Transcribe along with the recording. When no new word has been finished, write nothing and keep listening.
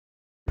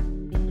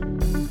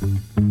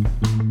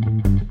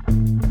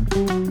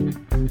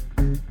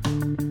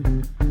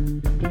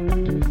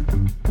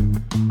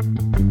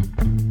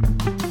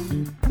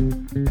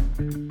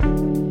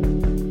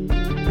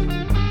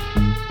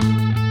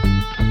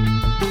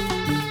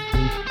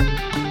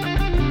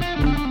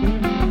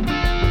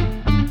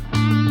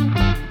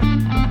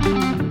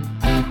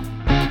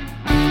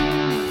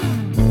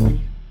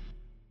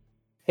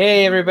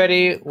Hey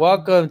everybody,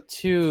 welcome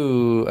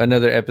to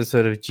another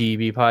episode of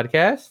GB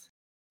Podcast.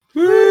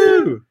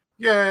 Woo!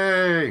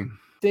 Yay!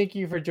 Thank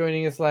you for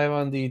joining us live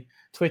on the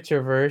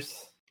Twitcherverse.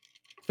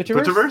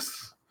 Twitcherverse?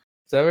 Is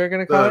that what we're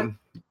gonna call it?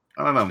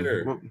 I don't know.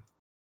 Sure.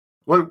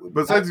 What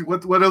besides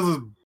what else is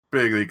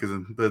big? Because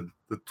the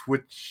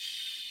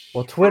Twitch.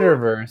 Well,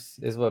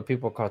 Twitterverse is what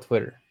people call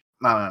Twitter.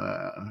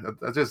 No.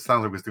 That just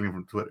sounds like we're stealing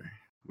from Twitter.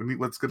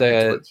 What's good The-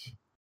 for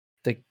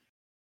Twitch?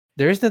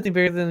 There is nothing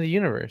bigger than the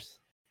universe.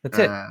 That's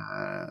it.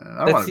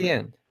 That's the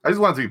end. I just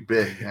want it to be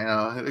big. You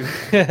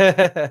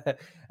know.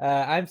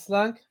 I'm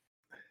Slunk,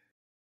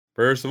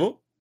 Percival.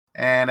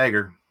 And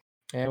Egger.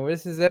 and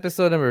this is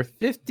episode number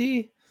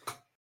 53.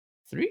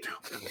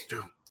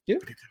 52. Yeah.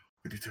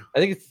 52. I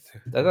think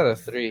I thought it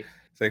was 3.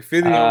 It's like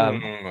 50.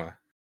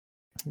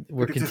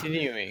 We're 52.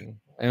 continuing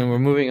and we're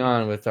moving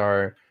on with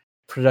our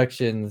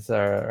productions,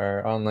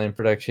 our online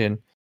production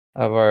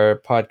of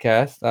our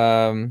podcast.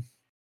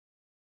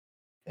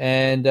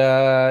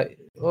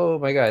 Oh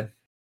my god,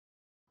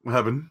 What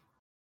happened?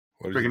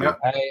 What did you Freaking do?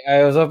 out?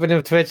 I was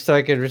opening Twitch so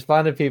I could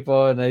respond to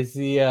people, and I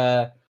see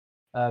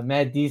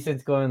Matt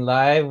Decent's going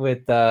live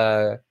with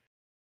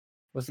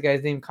what's the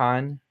guy's name?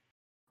 Khan.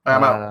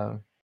 I'm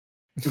out.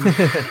 For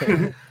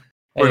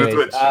the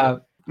Twitch.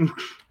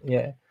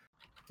 Yeah,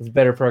 it's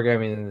better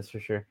programming than this for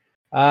sure.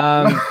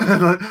 No,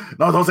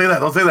 don't say that.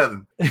 Don't say that.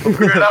 Don't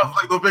figure it out.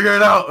 Don't figure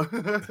it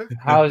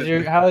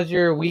out. How's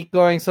your week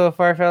going so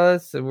far,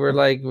 fellas? We're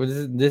like,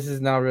 this is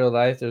now real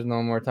life. There's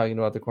no more talking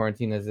about the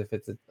quarantine as if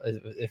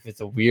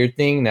it's a weird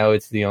thing. Now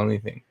it's the only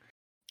thing.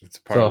 It's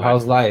part So of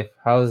how's life?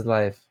 How's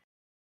life?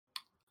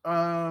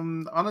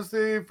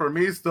 Honestly, for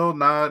me, still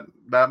not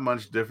that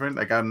much different.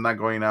 Like I'm not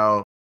going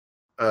out,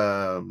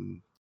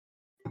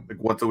 like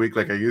once a week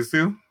like I used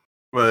to,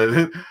 but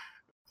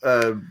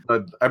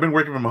I've been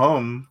working from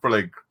home for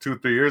like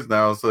 2-3 years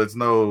now, so it's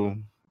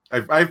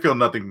I feel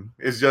nothing.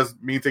 It's just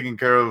me taking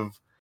care of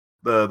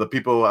the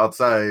people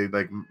outside,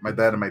 like my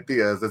dad and my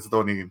tias. That's the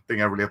only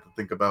thing I really have to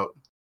think about.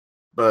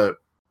 But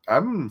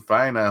I'm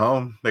fine at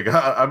home. Like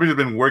I've just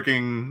been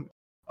working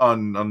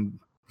on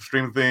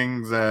stream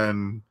things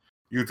and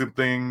YouTube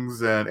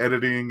things and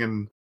editing,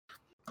 and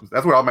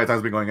that's where all my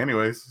time's been going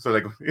anyways. So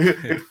like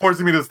it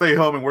forces me to stay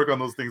home and work on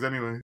those things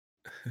anyway.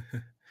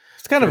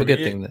 It's kind of For a good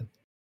me- thing then.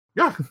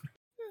 Yeah.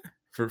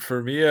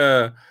 For me,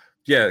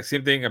 yeah,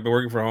 same thing. I've been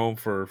working from home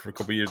for a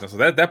couple of years now, so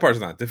that part's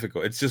not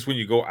difficult. It's just when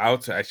you go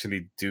out to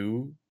actually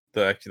do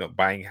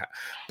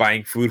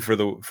buying food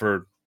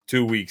for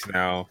 2 weeks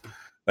now,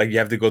 like you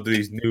have to go through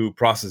these new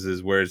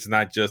processes where it's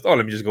not just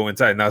let me just go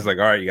inside. Now it's like,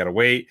 all right, you gotta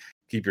wait,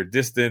 keep your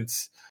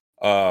distance.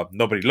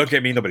 Nobody look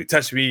at me, nobody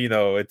touch me. You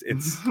know,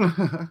 it's.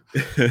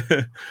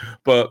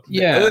 But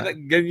Yeah. other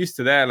than getting used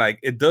to that, like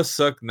it does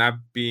suck not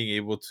being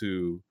able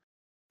to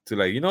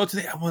like,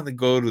 today I want to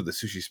go to the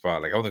sushi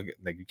spot. Like I want to,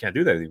 like you can't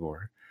do that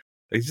anymore.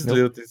 Like it's just Nope.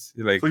 little things,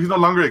 like. So he no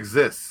longer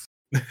exists.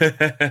 You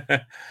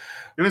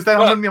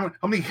understand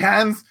how many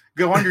hands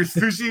go on your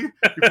sushi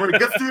before it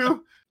gets to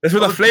you? That's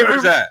where all the the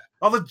flavor's germs. at.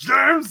 All the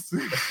germs. The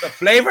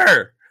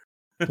flavor.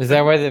 Is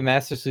that why the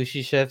master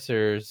sushi chefs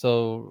are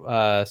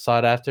so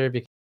sought after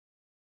because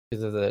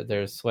of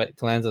their sweat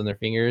glands on their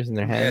fingers and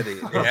their Yeah, hands? they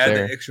add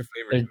Their- the extra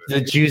flavor. The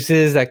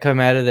juices that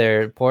come out of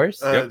their pores.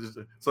 So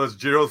it's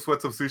Jiro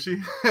sweats of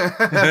sushi.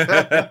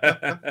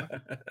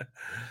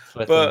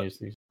 Sweats but- on your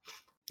sushi.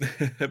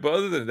 But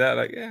other than that,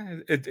 like, yeah,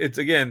 it's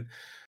again,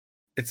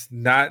 it's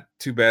not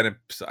too bad. And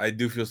so I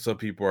do feel some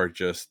people are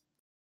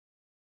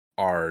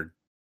Some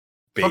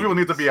people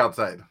need to be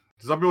outside.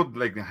 Some people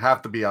like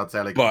have to be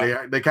outside. Like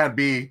But- they can't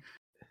be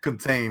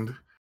contained,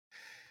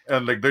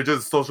 and like they're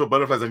just social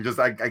butterflies. And just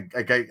I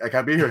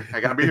can't be here.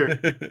 I can't be here.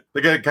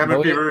 They get cabin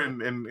Well, yeah. fever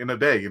in a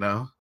day, you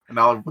know, and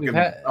I'll We've fucking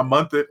had- a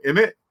month in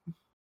it.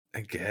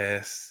 I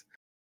guess.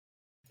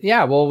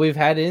 Yeah, well, we've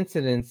had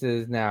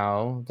incidences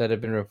now that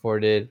have been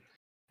reported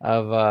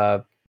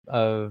of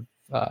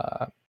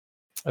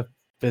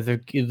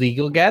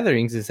illegal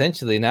gatherings.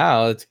 Essentially,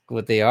 now it's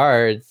what they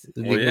are. It's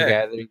illegal yeah.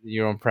 gatherings in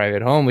your own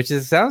private home, which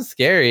sounds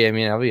scary. I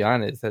mean, I'll be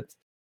honest, it's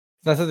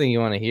not something you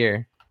want to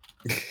hear.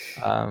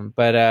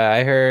 But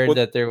I heard Well-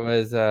 that there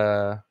was it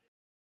a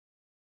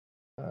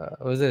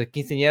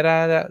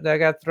quinceañera that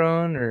got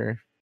thrown,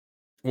 or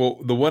Well,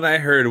 the one I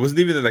heard, it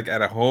wasn't even like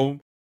at a home.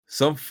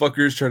 Some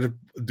fuckers tried to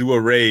do a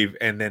rave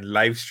and then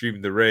live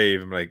stream the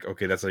rave. I'm like,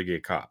 okay, that's how you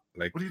get caught.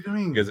 Like, What are you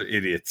doing? you guys are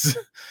idiots.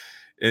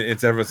 in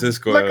San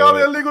Francisco. Like all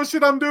the illegal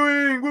shit I'm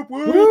doing. Whoop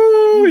whoop.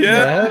 Woo,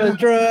 yeah.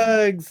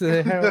 drugs.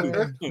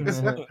 Heroin. I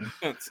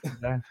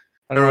don't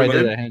know why I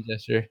did that hand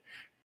gesture.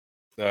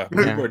 Uh,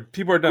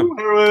 people are dumb.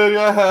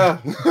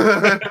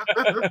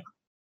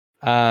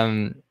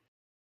 Yeah.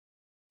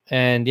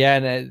 And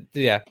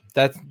yeah,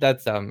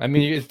 that's dumb. I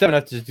mean, it's dumb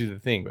enough to just do the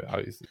thing, but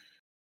obviously,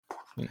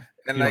 if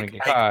And you want to like,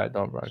 get caught,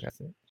 don't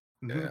broadcast it.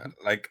 yeah,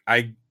 like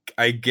I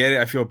get it.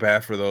 I feel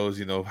bad for those,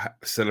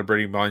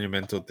 celebrating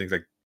monumental things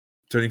like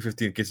turning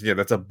 15 kids. Yeah,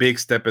 that's a big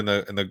step in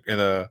a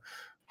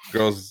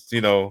girl's,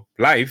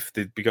 life.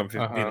 They become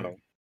 15, Uh-huh.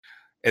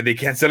 and they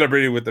can't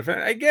celebrate it with their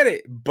friends. I get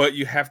it, but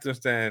you have to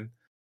understand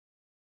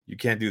you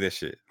can't do this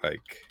shit.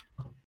 Like,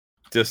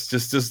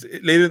 just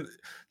later.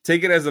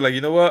 Take it as like,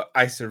 you know what?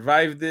 I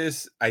survived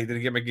this. I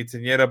didn't get my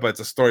quinceañera, but it's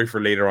a story for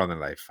later on in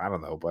life. I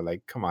don't know, but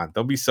like, come on,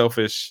 don't be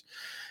selfish.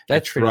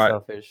 That's pretty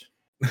selfish.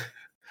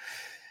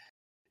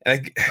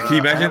 And can you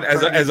imagine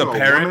as a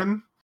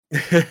parent?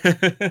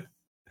 But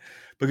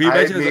can you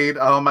imagine I made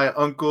all my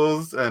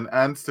uncles and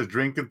aunts to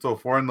drink until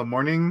 4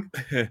 a.m.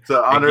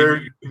 to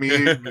honor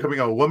me becoming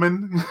a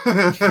woman.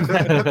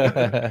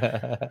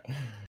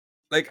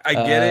 Like, I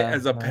get it.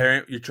 As a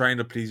parent, you're trying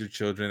to please your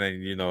children,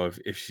 and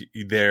if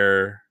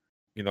they're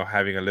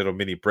having a little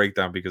mini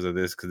breakdown because of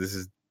this, because this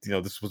is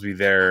this is supposed to be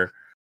their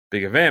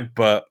big event,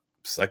 but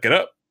suck it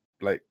up.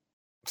 Like,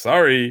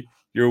 sorry,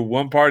 your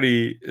one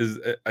party is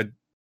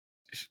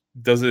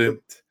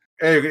doesn't.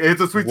 Hey,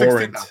 it's a sweet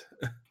 16 now.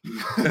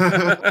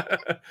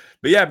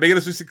 But yeah, make it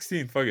a sweet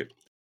 16. Fuck it.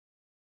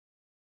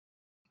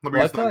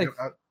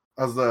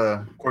 How's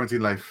the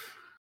quarantine life?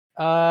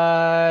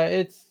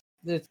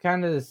 It's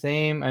kind of the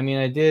same. I mean,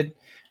 I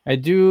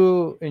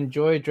do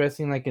enjoy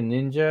dressing like a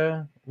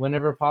ninja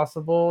whenever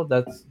possible.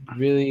 That's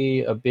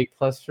really a big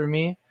plus for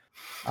me.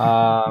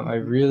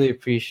 I really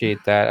appreciate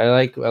that. I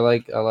like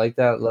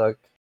that look.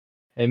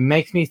 It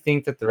makes me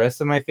think that the rest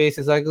of my face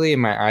is ugly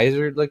and my eyes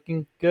are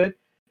looking good.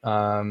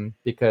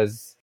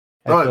 Because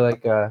I feel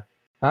like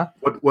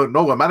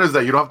what matters is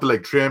that you don't have to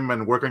like trim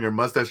and work on your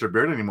mustache or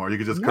beard anymore. You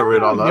can just cover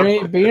it all up.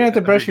 But you don't have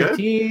to brush your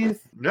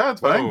teeth. Yeah,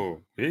 it's fine.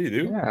 Oh, yeah, you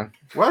do. Yeah.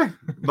 Why?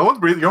 No one's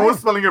breathing. No one's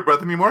smelling your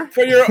breath anymore.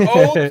 For your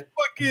own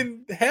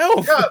fucking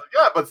health.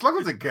 Yeah, but Slug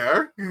doesn't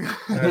care. You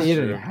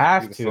didn't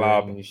have to.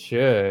 I mean, you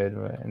should,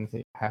 but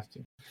you have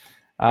to.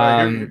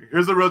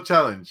 Here's a real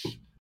challenge.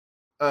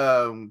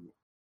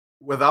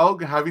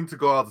 Without having to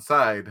go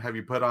outside, have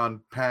you put on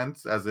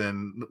pants, as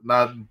in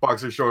not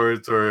boxer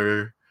shorts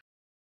or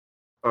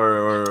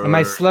Am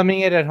I slumming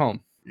it at home?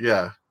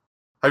 Yeah.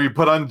 Have you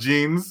put on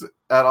jeans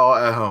at all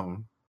at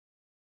home?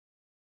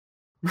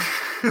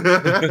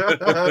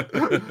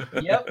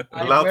 Yep.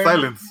 Loud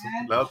silence.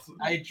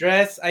 I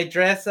dress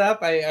up.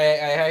 I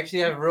actually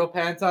have real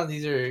pants on.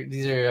 These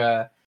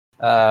are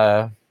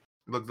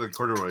looks like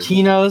corduroy.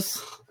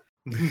 Chinos.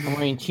 I'm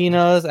wearing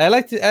chinos. I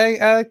like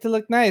to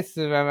look nice.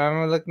 I'm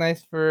gonna look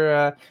nice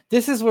for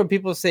this is where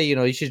people say,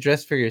 you should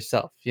dress for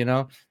yourself,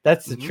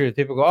 That's the truth.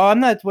 People go, "Oh, I'm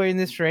not wearing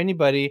this for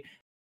anybody.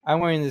 I'm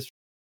wearing this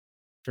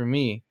for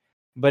me."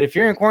 But if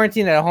you're in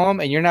quarantine at home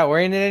and you're not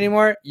wearing it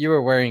anymore, you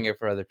were wearing it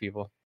for other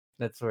people.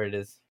 That's where it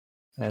is.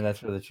 And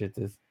that's where the truth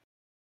is.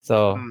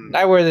 So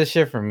I wear this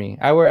shit for me.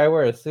 I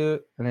wear a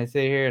suit and I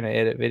sit here and I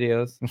edit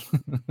videos.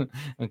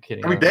 I'm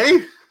kidding. Every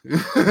day?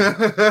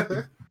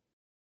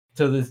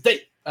 To this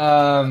day.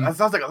 That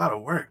sounds like a lot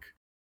of work.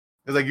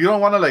 It's like you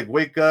don't want to like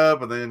wake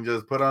up and then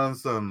just put on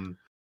some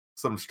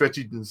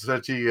stretchy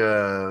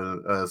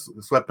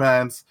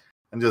sweatpants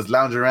and just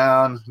lounge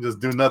around, just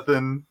do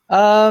nothing.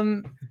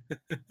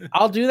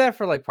 I'll do that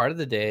for like part of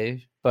the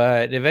day,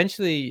 but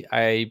eventually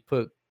I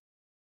put.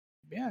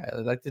 Yeah,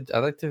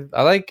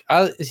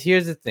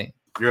 here's the thing.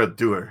 You're a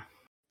doer.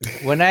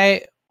 When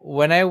I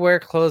wear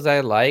clothes I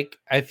like,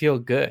 I feel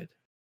good.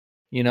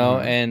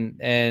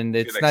 And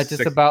it's like not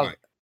just about. Like.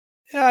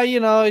 Yeah,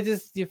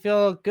 you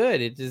feel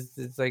good.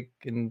 It's like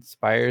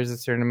inspires a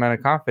certain amount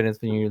of confidence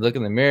when you look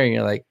in the mirror and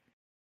you're like,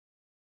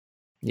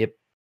 "Yep,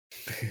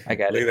 I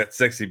got it." Look at that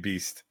sexy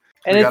beast.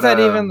 And it's not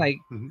even like,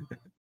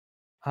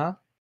 huh?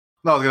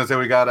 No, I was gonna say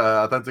we got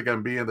Authentic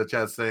MB in the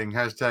chat saying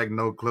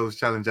 #no clothes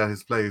challenge at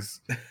his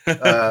place.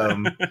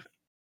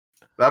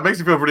 That makes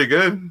you feel pretty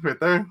good, right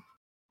there.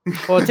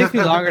 Well, it takes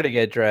me longer to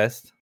get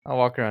dressed. I'll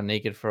walk around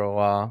naked for a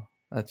while.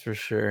 That's for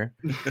sure.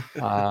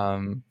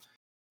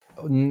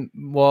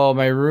 Well,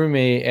 my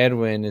roommate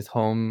Edwin is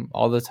home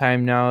all the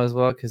time now as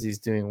well because he's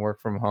doing work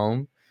from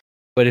home.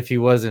 But if he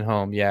wasn't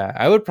home, yeah,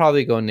 I would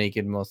probably go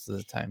naked most of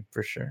the time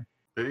for sure.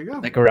 There you go.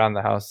 Like around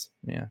the house,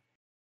 yeah.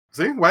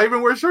 See, why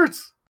even wear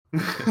shirts?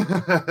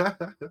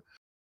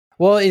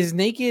 Well, is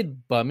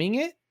naked bumming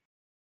it,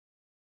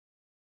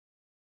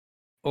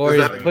 or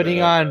is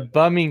putting on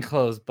bumming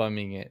clothes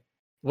bumming it?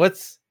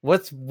 What's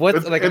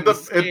like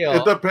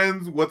it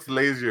depends. What's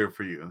lazier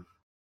for you?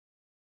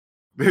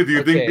 Do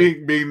you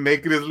think being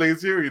naked is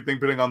lazier, or you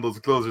think putting on those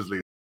clothes is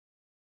lazier?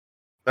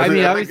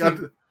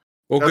 Obviously,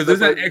 because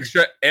there's an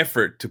extra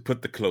effort to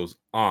put the clothes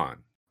on.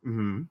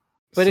 Mm-hmm.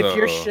 But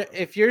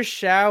if you're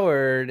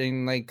showered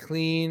and like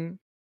clean,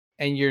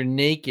 and you're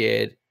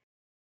naked,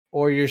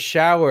 or you're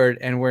showered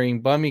and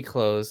wearing bummy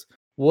clothes,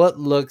 what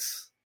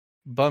looks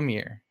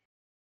bummier?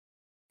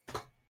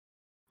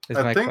 Is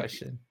my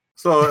question.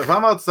 So if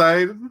I'm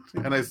outside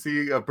and I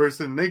see a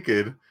person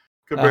naked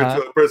compared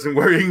to a person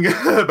wearing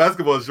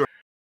basketball shorts,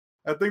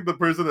 I think the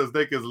person that's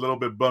naked is a little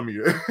bit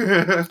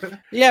bummier.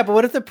 Yeah, but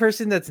what if the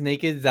person that's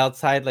naked is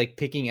outside, like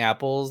picking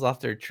apples off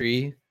their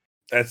tree?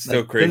 That's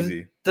still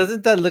crazy.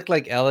 Doesn't that look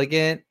like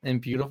elegant and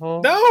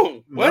beautiful?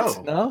 No.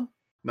 What?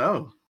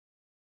 No.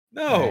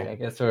 Right, I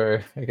guess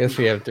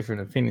we have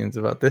different opinions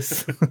about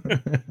this. I'm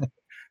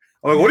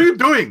like, what are you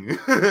doing?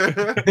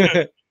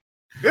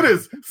 It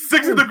is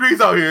 60 degrees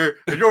out here,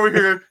 and you're over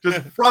here just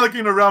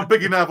frolicking around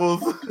picking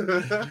apples.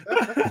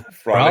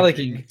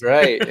 Frolicking,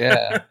 right?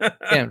 Yeah,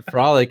 can't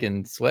frolic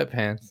in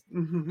sweatpants.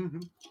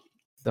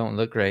 Don't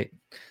look right.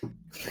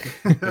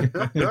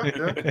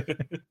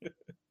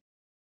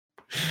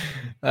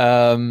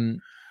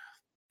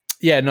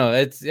 Yeah, no,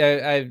 it's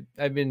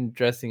I've been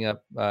dressing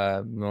up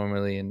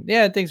normally, and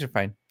yeah, things are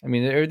fine. I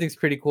mean, everything's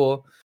pretty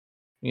cool.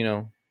 You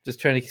know, just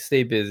trying to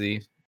stay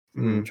busy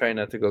and trying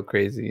not to go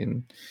crazy,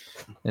 and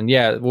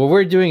yeah, what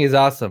we're doing is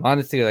awesome.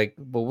 Honestly, like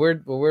what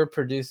we're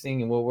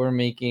producing and what we're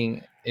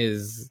making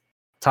is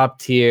top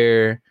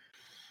tier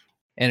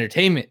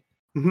entertainment,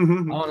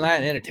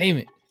 online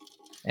entertainment,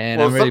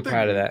 and I'm really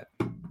proud of that.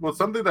 Well,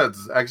 something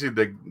that's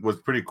actually was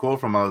pretty cool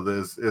from all of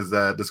this is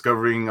that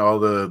discovering all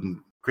the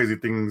crazy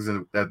things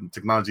that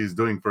technology is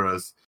doing for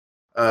us.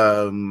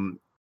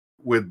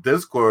 With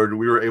Discord,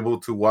 we were able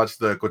to watch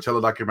the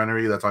Coachella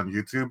documentary that's on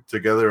YouTube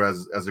together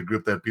as a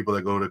group that people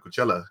that go to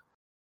Coachella.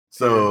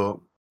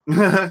 So,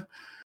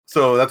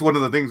 so that's one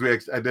of the things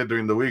I did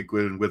during the week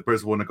with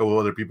Percival and a couple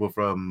other people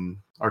from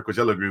our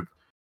Coachella group,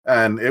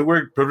 and it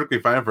worked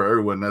perfectly fine for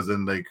everyone. As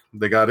in, like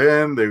they got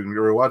in, we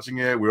were watching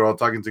it, we were all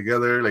talking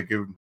together,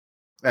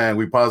 and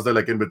we paused it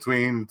like in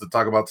between to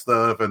talk about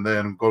stuff, and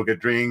then go get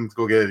drinks,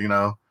 go get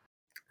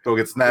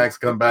snacks,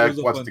 come back,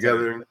 watch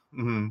together.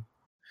 Mm-hmm.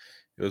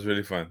 It was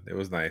really fun. It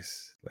was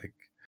nice. Like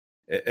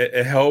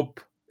it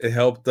helped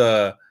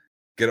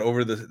get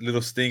over the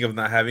little sting of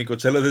not having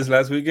Coachella this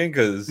last weekend,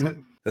 because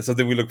that's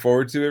something we look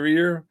forward to every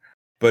year.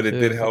 But it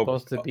did help.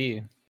 Supposed to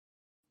be.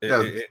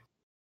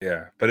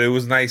 Yeah, but it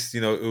was nice.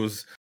 You know, it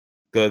was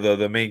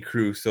the main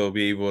crew still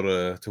be able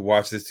to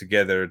watch this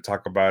together,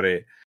 talk about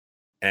it,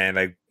 and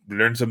like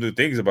learn some new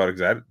things about it.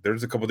 Because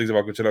there's a couple things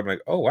about Coachella I'm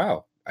like, oh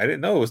wow, I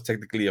didn't know it was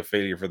technically a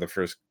failure for the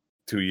first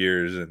 2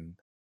 years, and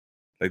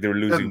like they were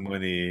losing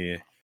money.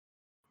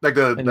 Like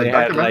they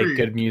had like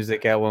good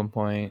music at one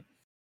point.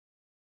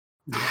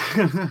 all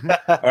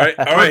right,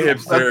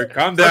 hipster,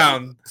 calm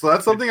down. So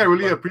that's something I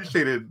really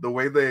appreciated, the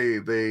way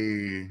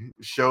they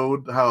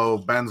showed how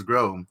bands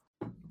grow.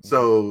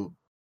 So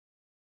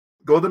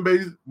Golden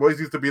Boys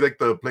used to be like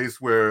the place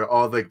where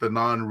all like the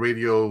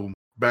non-radio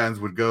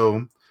bands would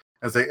go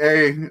and say,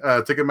 hey,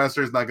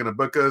 Ticketmaster is not going to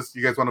book us.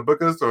 You guys want to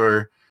book us?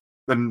 Or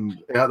then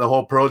the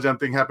whole Pearl Jam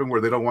thing happened where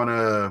they don't want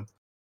to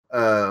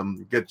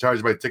get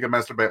charged by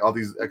Ticketmaster by all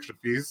these extra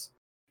fees.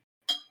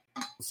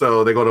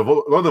 So they go to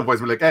Golden Boys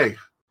and be like, hey, if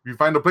you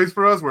find a place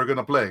for us, we're going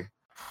to play.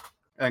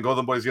 And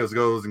Golden Boys just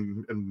goes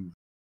and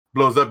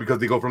blows up because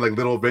they go from like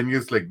little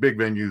venues, like big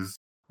venues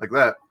like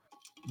that.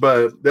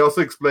 But they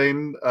also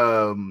explain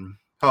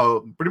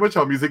how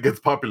music gets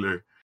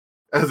popular.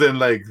 As in,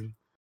 like,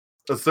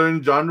 a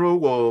certain genre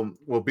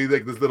will be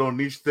like this little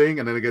niche thing,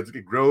 and then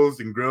it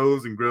grows and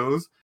grows and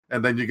grows,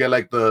 and then you get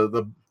like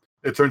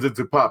it turns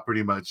into pop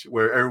pretty much,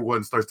 where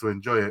everyone starts to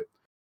enjoy it.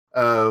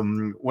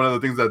 One of the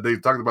things that they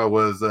talked about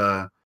was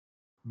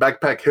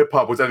backpack hip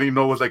hop, which I didn't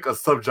know was like a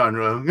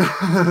subgenre.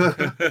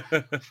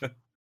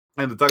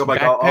 And to talk about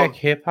backpack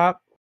hip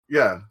hop.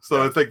 Yeah,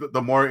 so it's like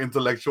the more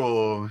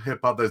intellectual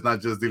hip hop that's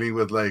not just dealing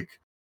with like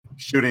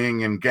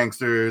shooting and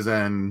gangsters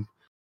and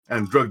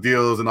drug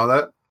deals and all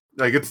that.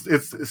 Like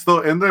it's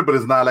still in there, but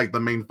it's not like the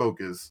main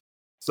focus.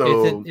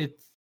 So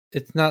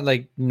it's not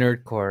like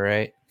nerdcore,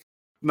 right?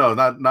 No,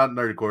 not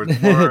nerdcore.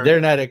 It's more...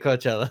 They're not at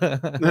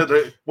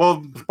Coachella.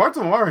 Well, parts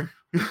of them are,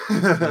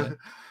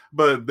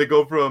 but they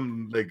go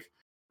from like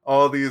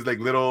all these like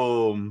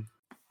little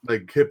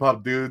like hip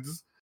hop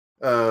dudes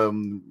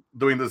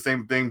doing the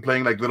same thing,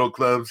 playing like little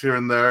clubs here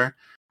and there,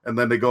 and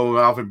then they go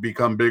off and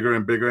become bigger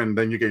and bigger, and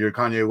then you get your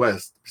Kanye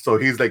West. So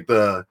he's like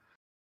the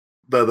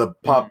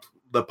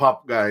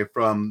pop guy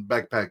from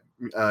backpack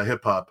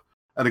hip hop,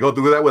 and they go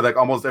through that with like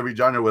almost every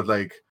genre. With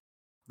like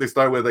they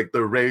start with like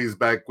the Rays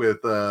back with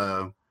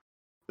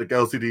like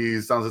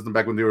LCD sound system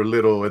back when they were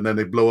little, and then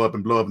they blow up,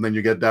 and then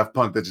you get Daft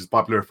Punk that's just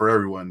popular for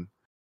everyone.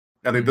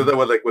 And they did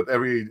that with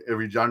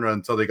every genre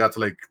until they got to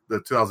like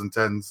the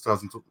 2010s,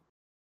 2012.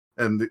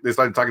 And they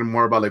started talking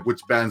more about like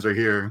which bands are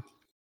here.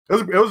 It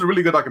was a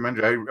really good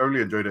documentary. I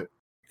really enjoyed it.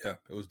 Yeah,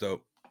 it was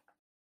dope.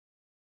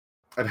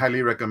 I'd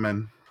highly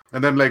recommend.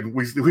 And then like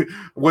we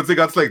once they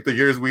got to like the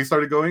years we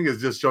started going,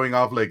 is just showing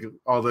off like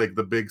all like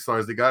the big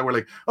stars they got. We're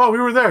like, oh, we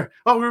were there.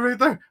 Oh, we were right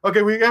there.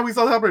 Okay, we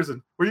saw that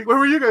person. Where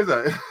were you guys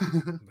at?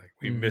 Like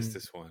we missed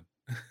this one.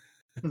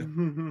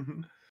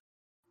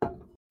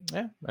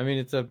 Yeah, I mean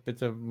it's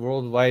a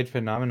worldwide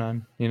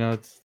phenomenon. You know,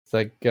 it's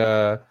like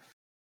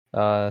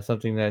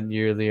something that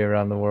yearly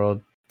around the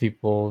world,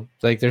 people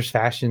like there's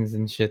fashions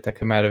and shit that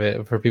come out of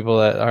it for people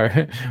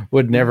that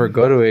would never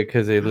go to it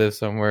because they live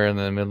somewhere in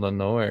the middle of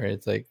nowhere.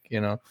 It's like,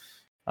 you know,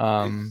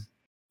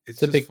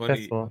 it's a big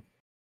festival.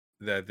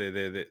 That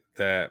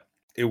that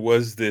it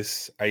was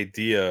this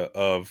idea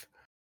of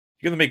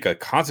you're gonna make a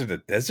concert in the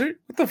desert?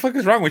 What the fuck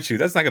is wrong with you?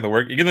 That's not gonna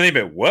work. You're gonna name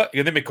it what?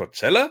 You're gonna name it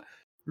Coachella?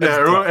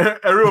 Yeah,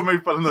 everyone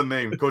made fun of the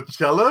name.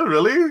 Coachella?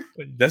 Really?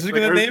 That's what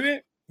you're gonna name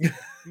it?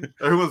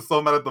 Everyone's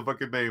so mad at the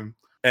fucking name.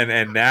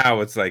 And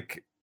now it's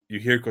like you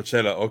hear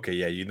Coachella, okay,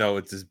 yeah, you know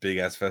it's this big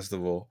ass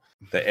festival.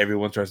 that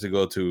everyone tries to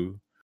go to,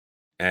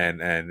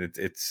 and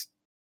it's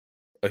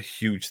a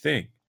huge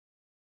thing.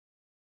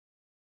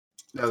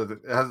 Yeah,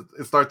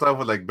 it starts off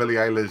with like Billie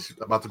Eilish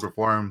about to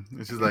perform,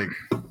 and she's like,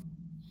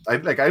 I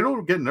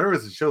don't get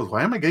nervous at shows.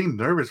 Why am I getting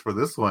nervous for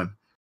this one?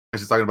 And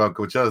she's talking about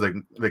Coachella,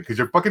 like because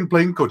you're fucking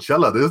playing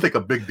Coachella. This is like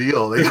a big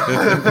deal. Like,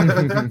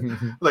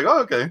 like, oh,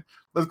 okay,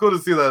 that's cool to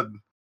see that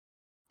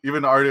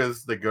even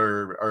artists like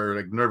are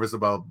like nervous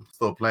about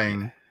still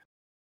playing.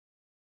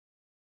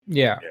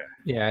 Yeah.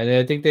 And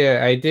I think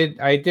I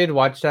did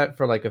watch that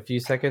for like a few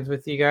seconds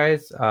with you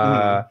guys.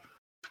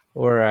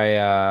 Or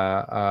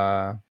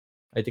I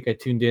think I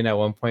tuned in at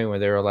one point where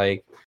they were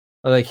like,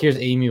 here's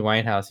Amy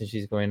Winehouse and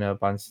she's going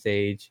up on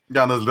stage.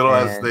 Yeah, on this little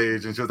ass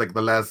stage, and she was like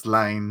the last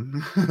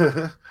line.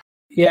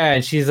 Yeah,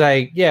 and she's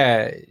like,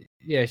 yeah,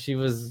 she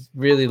was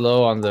really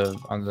low on the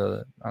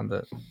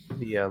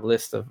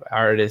list of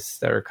artists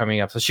that were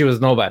coming up. So she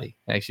was nobody.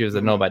 Like she was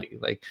a nobody.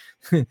 Like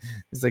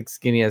this like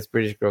skinny ass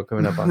British girl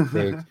coming up on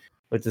stage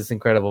with this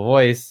incredible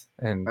voice.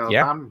 And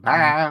and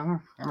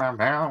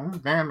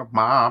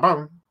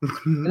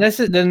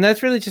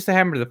that's really just to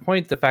hammer the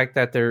point, the fact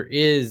that there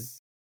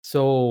is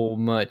so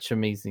much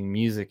amazing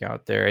music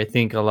out there. I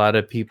think a lot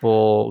of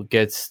people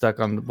get stuck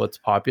on what's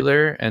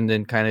popular and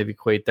then kind of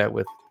equate that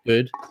with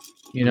good,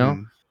 you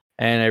know.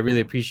 And I really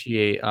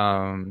appreciate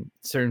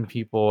certain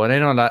people, and I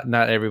know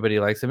not everybody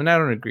likes him, and I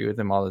don't agree with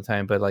him all the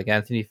time, but like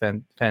Anthony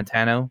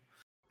Fantano,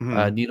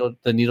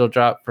 the needle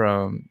drop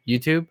from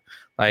YouTube,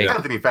 like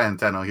Anthony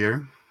Fantano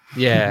here.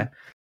 Yeah,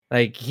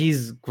 like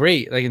he's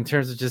great, like in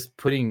terms of just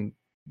putting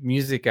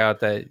music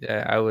out that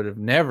I would have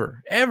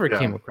never ever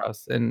came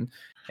across. And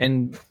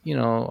you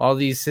know, all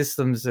these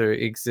systems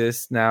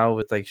exist now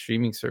with like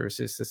streaming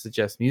services to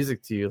suggest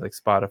music to you, like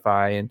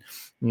Spotify and,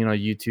 you know,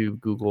 YouTube,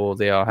 Google.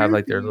 They all have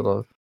like their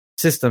little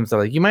systems that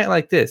like, you might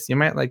like this,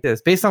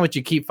 based on what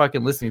you keep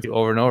fucking listening to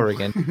over and over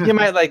again. You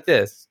might like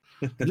this.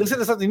 Listen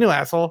to something new,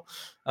 asshole.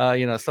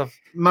 You know, stuff.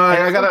 No,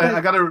 I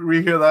gotta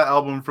rehear that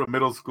album from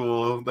middle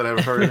school that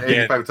I've heard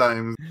 85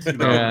 times. You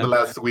know, the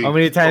last week. How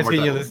many times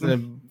can you listen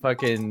to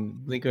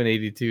fucking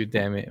Blink-182?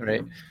 Damn it,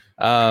 right?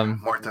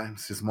 More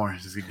times, just more.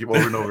 Just keep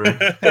over and over.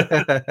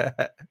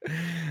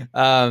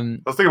 I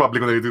was thinking about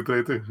Blink-182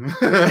 today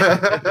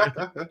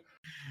too.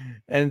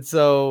 And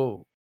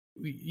so,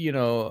 you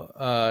know,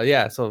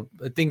 so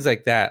things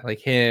like that, like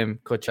him,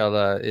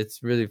 Coachella,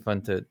 it's really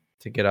fun to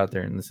get out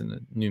there and listen to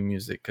new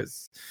music,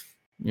 because,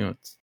 you know,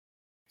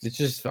 it's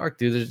just fuck,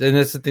 dude. And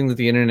that's the thing that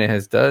the internet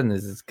has done,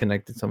 is it's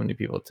connected so many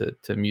people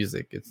to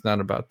music. It's not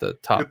about the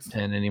top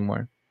 10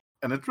 anymore.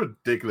 And it's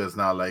ridiculous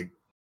now, like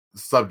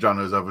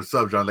subgenres over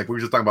subgenre. Like we were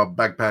just talking about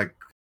backpack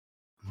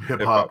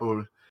hip hop,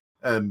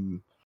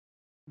 and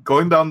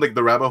going down like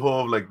the rabbit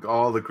hole of like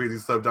all the crazy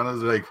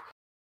subgenres. Like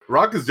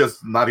rock is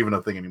just not even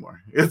a thing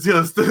anymore. It's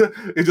just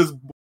it just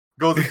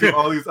goes into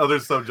all these other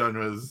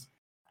subgenres.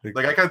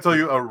 Like I can't tell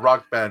you a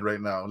rock band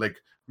right now. Like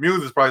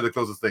Muse is probably the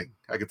closest thing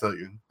I can tell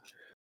you.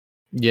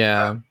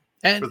 Yeah,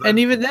 and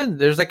even then,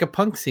 there's like a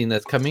punk scene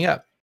that's coming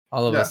up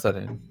all of a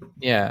sudden.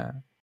 Yeah.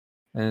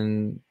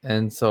 And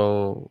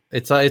so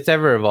it's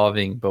ever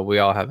evolving, but we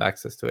all have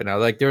access to it now.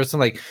 Like there was some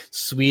like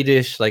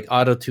Swedish like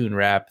auto-tune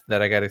rap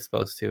that I got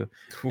exposed to.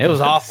 It was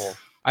awful.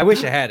 I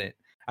wish I hadn't.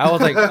 I was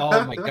like,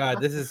 oh my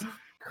god, this is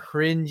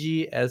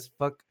cringy as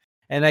fuck.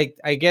 And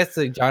I guess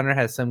the genre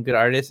has some good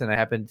artists, and I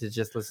happened to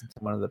just listen to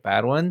one of the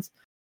bad ones,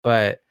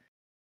 but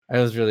it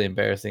was really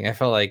embarrassing. I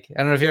felt like, I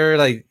don't know if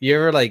you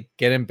ever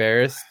get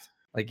embarrassed,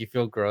 like you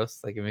feel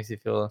gross, like it makes you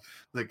feel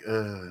like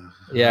why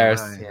did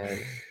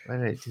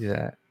I do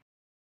that?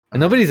 And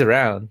nobody's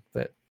around,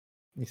 but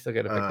you still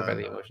get affected by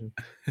the emotion.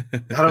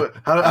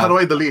 How do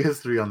I delete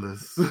history on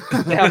this?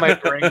 Yeah, my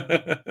brain.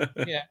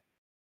 Yeah.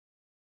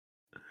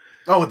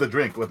 Oh, with the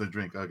drink.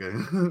 Okay.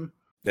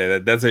 Yeah,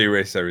 that's how you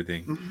erase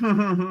everything.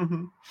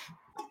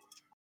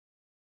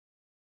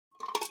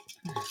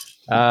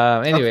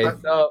 Anyway,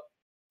 so.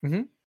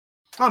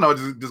 Oh no,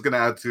 just gonna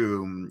add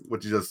to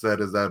what you just said,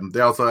 is that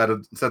they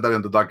also said that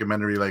in the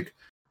documentary, like.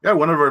 Yeah,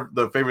 one of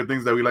the favorite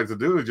things that we like to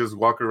do is just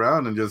walk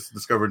around and just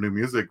discover new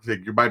music.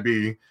 Like you might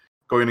be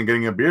going and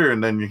getting a beer,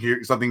 and then you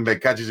hear something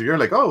that catches your ear,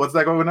 like, "Oh, what's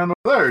that going on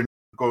over there?" And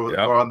go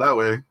on that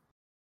way.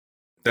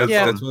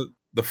 That's what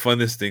the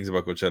funnest things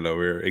about Coachella.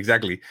 Where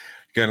exactly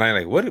you're going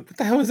like, what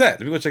the hell is that?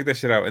 Let me go check that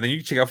shit out, and then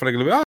you check out for like a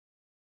little bit.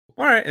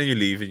 Oh, all right, and you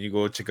leave and you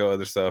go check out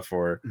other stuff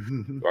or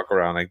walk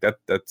around like that.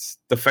 That's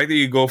the fact that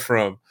you go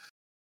from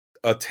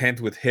a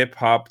tent with hip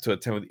hop to a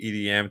tent with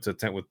EDM to a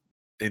tent with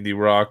indie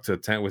rock to a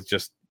tent with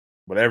just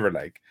whatever,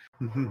 like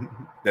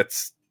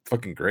that's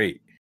fucking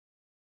great.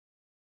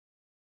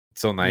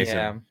 It's so nice.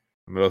 Yeah. I'm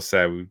a little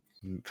sad.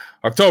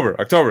 October,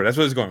 that's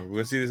what it's going. We're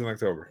gonna see this in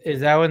October.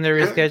 Is that when they're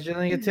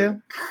rescheduling it to?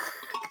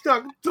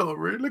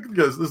 October. Look at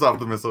this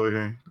optimist over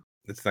here.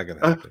 It's not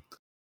gonna happen.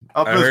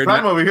 Optimus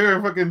Prime over here,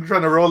 fucking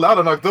trying to roll out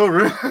in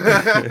October.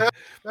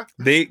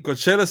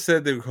 Coachella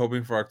said they were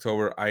hoping for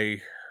October.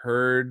 I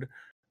heard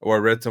or I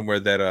read somewhere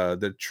that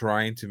they're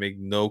trying to make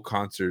no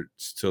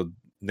concerts till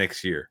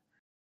next year.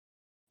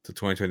 To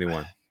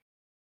 2021.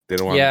 They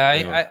don't want.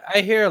 Yeah,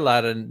 I hear a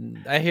lot of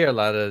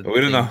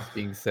We don't know. things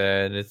being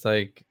said. It's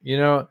like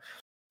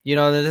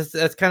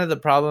that's kind of the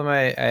problem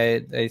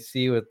I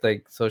see with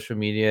like social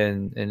media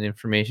and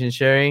information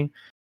sharing,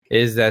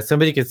 is that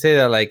somebody could say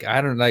that like,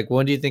 I don't like,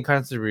 when do you think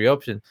concerts will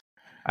reopen?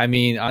 I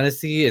mean,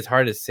 honestly, it's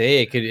hard to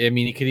say. It could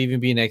even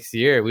be next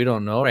year. We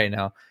don't know right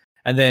now.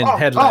 And then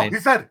headline. He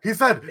said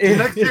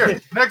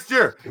next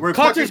year. We're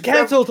concerts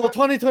canceled till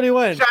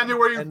 2021.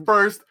 January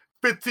 1st,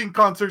 15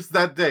 concerts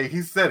that day.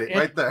 He said it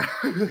right there.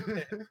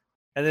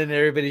 And then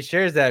everybody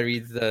shares that,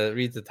 reads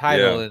the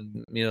title,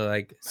 and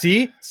like,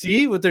 see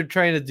what they're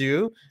trying to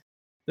do.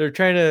 They're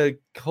trying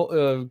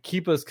to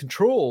keep us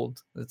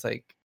controlled. It's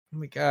like, oh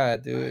my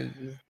god,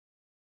 dude.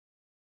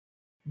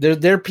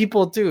 They're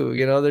people too,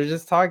 They're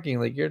just talking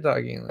like you're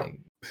talking. Like,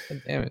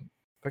 god damn it.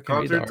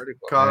 Concerts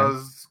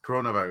cause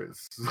coronavirus.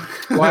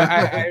 Well,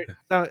 I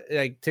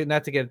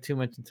not to get too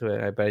much into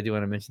it, but I do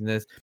want to mention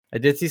this. I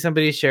did see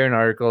somebody share an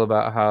article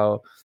about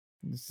how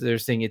they're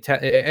saying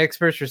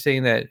experts are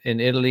saying that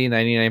in Italy,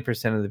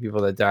 99% of the people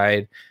that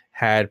died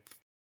had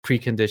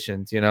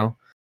preconditions,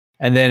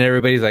 and then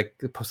everybody's like,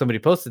 somebody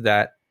posted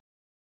that.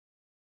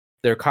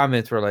 Their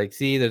comments were like,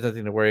 "See, there's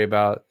nothing to worry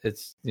about.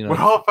 It's we're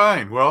all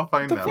fine. We're all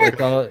fine now."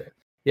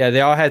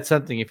 They all had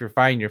something. If you're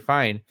fine, you're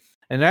fine.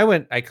 And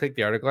I clicked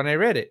the article and I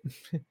read it.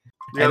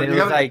 And it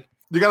was like,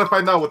 you got to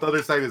find out what the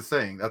other side is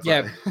saying. That's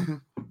why.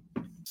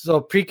 So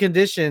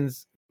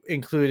preconditions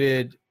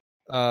included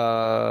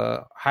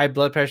high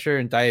blood pressure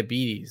and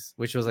diabetes,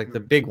 which was like the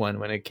big one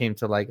when it came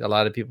to like a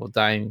lot of people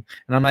dying.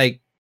 And I'm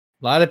like,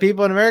 a lot of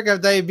people in America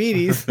have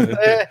diabetes.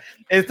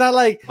 It's not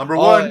like number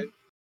one.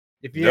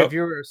 If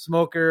you're a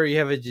smoker, you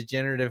have a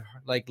degenerative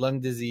like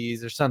lung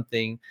disease or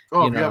something.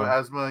 Oh, if you have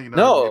asthma,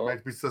 no. You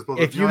might be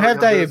if you have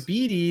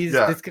diabetes,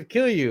 this could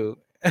kill you.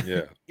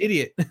 Yeah,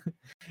 idiot. And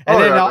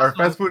then our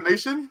fast food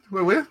nation.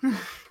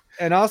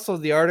 And also,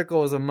 the article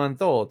was a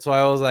month old, so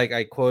I was like,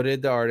 I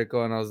quoted the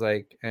article, and I was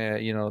like,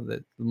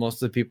 that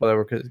most of the people that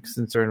were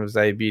concerned with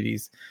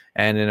diabetes,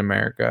 and in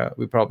America,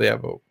 we probably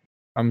have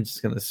I'm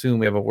just gonna assume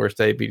we have a worse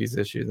diabetes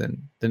issue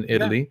than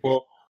Italy. Yeah.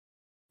 Well,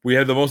 we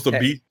have the most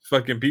obese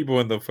fucking people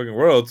in the fucking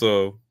world,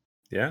 so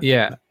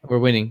yeah, we're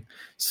winning.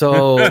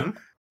 So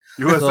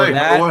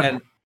USA,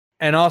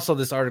 and also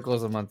this article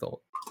is a month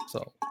old,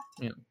 so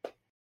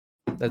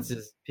that's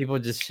just, people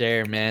just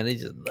share, man. They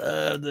just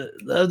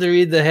love to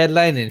read the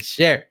headline and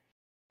share.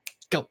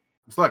 Go.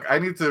 It's like I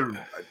need to,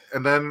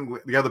 and then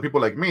you have the people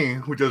like me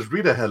who just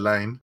read a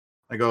headline.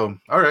 I go,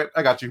 all right,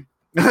 I got you.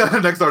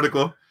 Next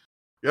article.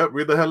 Yep,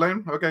 read the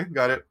headline. Okay,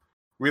 got it.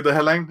 Read the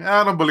headline.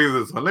 I don't believe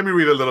this one. Let me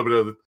read a little bit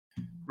of it.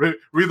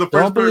 Read the first.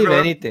 Don't believe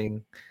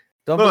anything.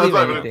 Don't believe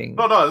anything.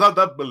 No, it's not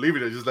that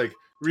believing it. Just like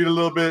read a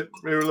little bit.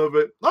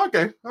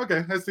 Okay.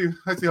 I see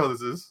how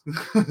this is.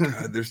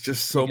 God, there's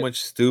just so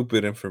much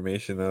stupid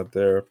information out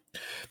there.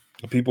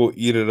 People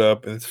eat it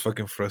up, and it's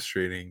fucking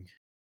frustrating.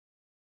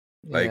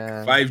 Like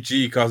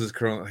 5G causes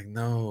corona. Like,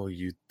 no,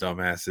 you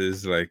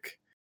dumbasses. Like,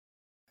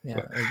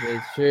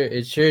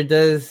 it sure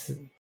does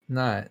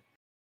not.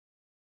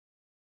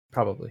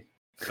 Probably.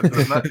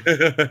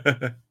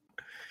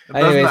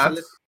 Anyway, so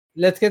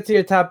let's get to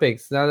your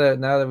topics now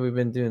that we've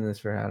been doing this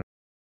for how.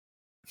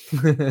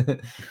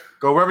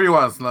 Go wherever you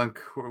want, Slunk.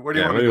 Where do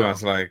you want to go?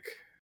 Slunk?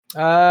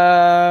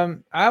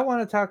 I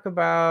want to talk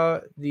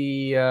about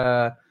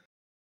the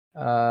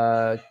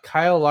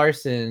Kyle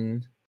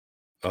Larson.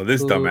 Oh,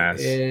 this dumbass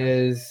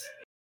is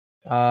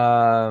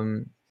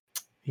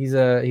he's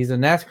a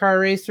NASCAR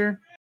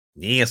racer.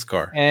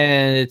 NASCAR.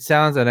 And it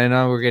sounds, and I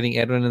know we're getting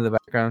Edwin in the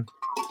background.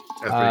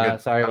 That's pretty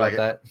good. Sorry about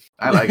that.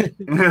 I like it.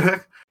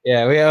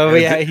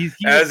 Yeah, he's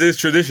as is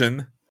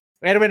tradition.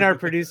 Edwin, our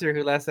producer,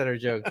 who laughs at our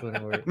jokes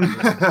when we're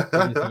producing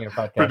our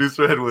podcast.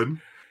 Producer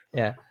Edwin.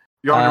 Yeah.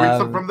 You want to read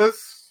something from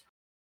this?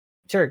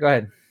 Sure, go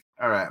ahead.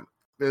 All right.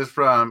 This is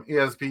from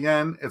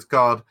ESPN. It's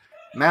called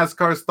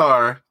NASCAR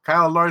star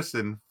Kyle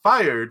Larson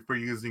fired for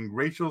using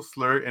racial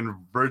slur in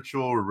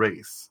virtual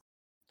race.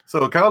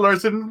 So Kyle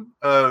Larson,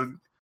 not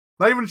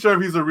even sure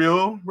if he's a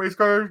real race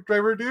car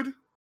driver, dude.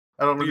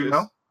 I don't really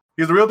know.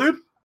 He's a real dude?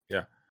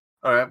 Yeah.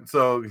 All right.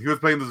 So he was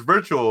playing this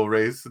virtual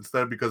race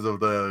instead because of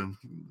the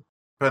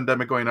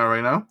pandemic going on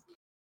right now.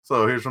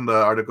 So here's from the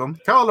article.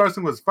 Kyle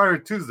Larson was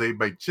fired Tuesday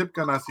by Chip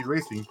Ganassi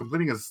Racing,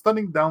 completing a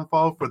stunning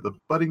downfall for the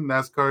budding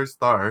NASCAR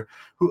star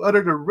who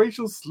uttered a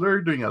racial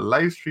slur during a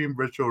live stream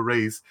virtual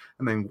race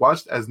and then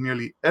watched as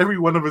nearly every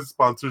one of his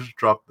sponsors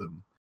dropped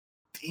them.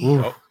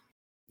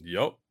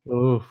 Yup.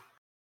 Ooh.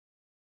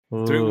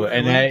 Ooh.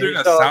 And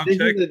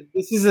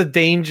this is the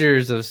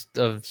dangers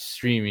of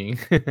streaming.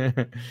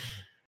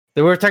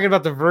 They were talking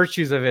about the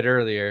virtues of it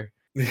earlier.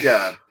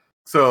 Yeah.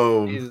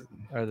 So these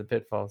are the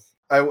pitfalls.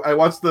 I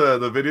watched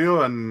the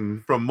video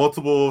and from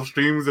multiple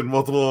streams and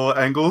multiple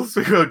angles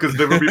because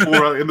different people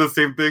were in the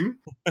same thing.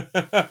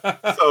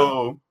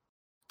 So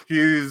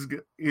he's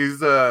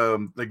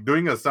like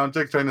doing a sound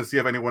check trying to see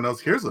if anyone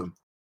else hears him.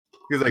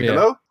 He's like,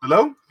 hello,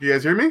 you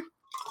guys hear me?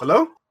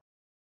 Hello?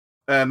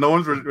 And no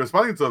one's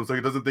responding to him, so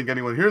he doesn't think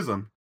anyone hears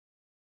him.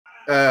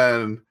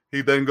 And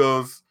he then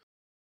goes,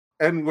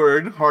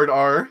 N-word, hard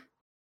R.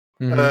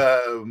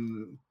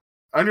 Mhm.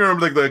 I don't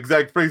remember like the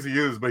exact phrase he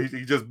used, but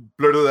he just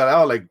blurted that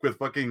out like with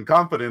fucking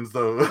confidence,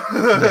 though.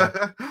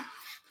 Yeah.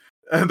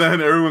 And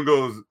then everyone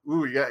goes,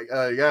 "Ooh, yeah,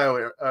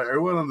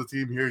 everyone on the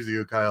team hears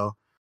you, Kyle."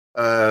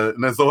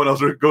 And then someone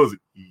else goes,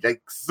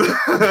 "Yikes!"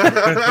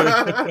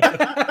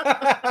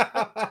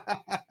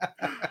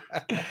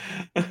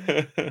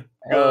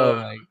 Oh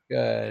my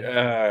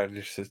god.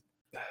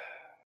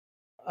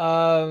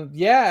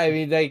 Yeah, I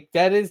mean, like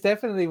that is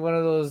definitely one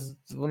of those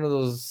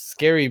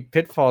scary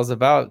pitfalls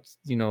about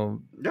Yeah,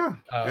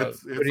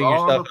 it's putting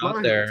all on the yourself fly.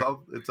 out there.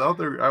 It's out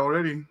there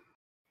already.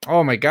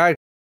 Oh my god.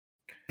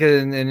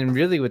 And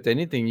really with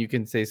anything you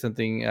can say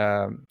something.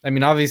 I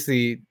mean,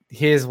 obviously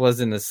his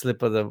wasn't a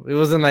slip of the. It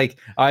wasn't like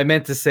I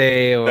meant to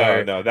say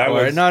or no, that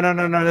or was no.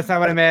 That's not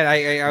what I meant.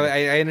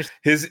 I understand.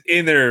 his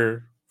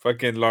inner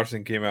fucking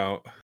Larson came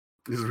out.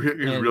 His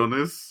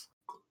realness.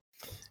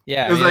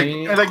 Yeah, It's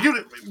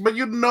but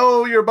you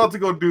know you're about to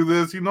go do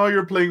this. You know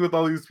you're playing with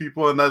all these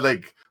people, and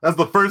that's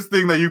the first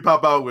thing that you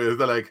pop out with.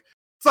 They're like,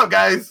 "What's up,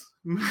 guys?"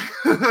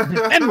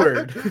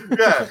 N-word.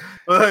 Yeah.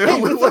 Hey,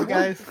 what's up,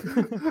 guys?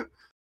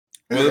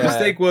 Well, the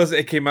mistake was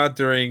it came out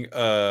during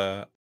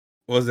playing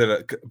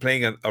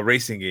a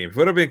racing game. If it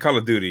would have been Call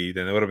of Duty,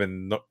 then it would have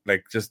been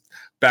like just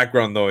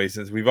background noise.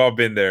 Since we've all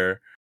been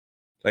there,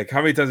 like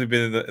how many times have we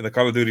been in the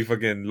Call of Duty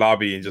fucking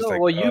lobby and just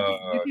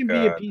you can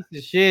be a piece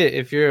of shit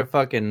if you're a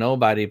fucking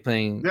nobody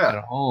playing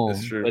at home.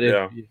 That's true. But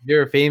if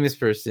you're a famous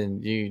person,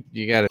 you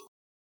gotta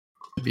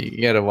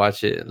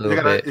watch it a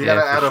little bit. You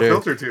gotta add a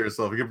filter to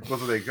yourself. You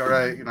can like, all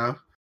right,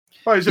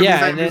 probably shouldn't be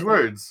saying these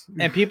words.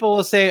 And people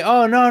will say,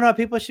 "Oh no,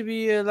 people should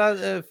be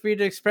allowed, free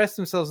to express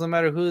themselves no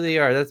matter who they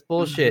are." That's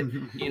bullshit.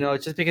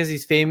 Just because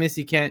he's famous,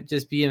 he can't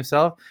just be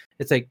himself.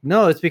 It's like,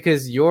 no, it's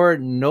because your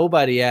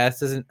nobody ass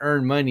doesn't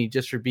earn money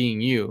just for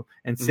being you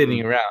and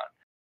sitting around.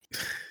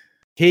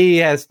 He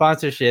has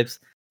sponsorships.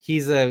 He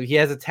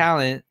has a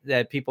talent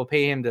that people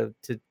pay him to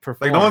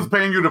perform. Like no one's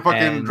paying you to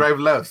fucking drive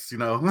lefts,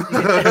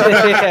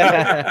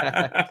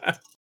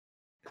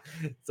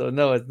 So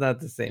no, it's not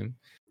the same.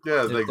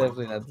 Yeah, it's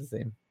definitely not the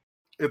same.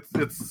 It's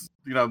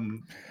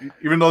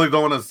even though they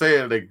don't want to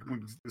say it, like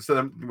when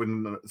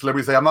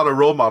celebrities say I'm not a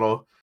role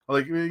model, I'm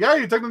like, yeah,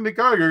 you technically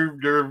are.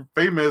 You're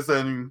famous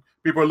and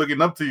people are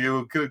looking up to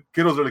you.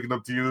 Kiddos are looking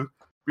up to you.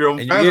 You're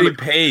getting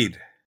paid.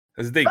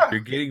 That's the thing. Yeah.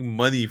 You're getting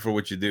money for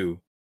what you do.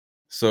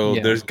 So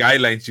there's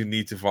guidelines you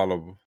need to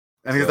follow.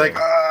 And he's like,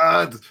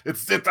 I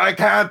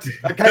can't keep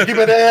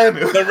it in.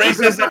 The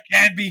racism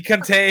can't be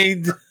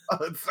contained.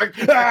 It's like,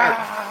 it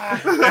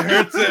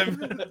hurts him.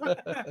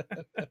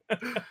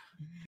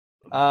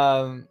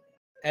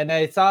 And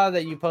I saw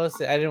that you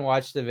posted. I didn't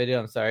watch the video.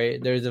 I'm sorry.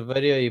 There's a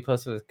video you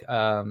posted with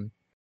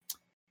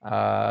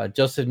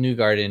Joseph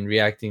Newgarden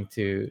reacting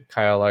to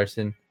Kyle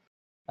Larson.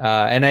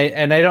 And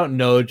I don't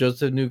know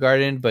Joseph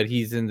Newgarden, but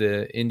he's in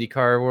the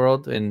IndyCar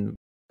world, and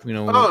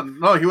Oh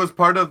no, he was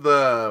part of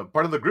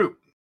the group.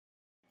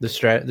 The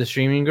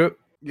streaming group.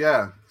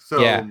 Yeah. So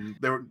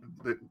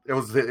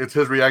it's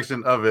his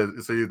reaction of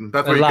it. So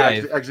that's where you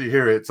can actually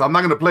hear it. So I'm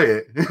not gonna play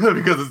it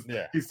because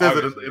he says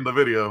it in the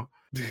video.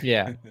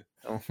 Yeah.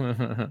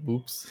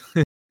 Oops.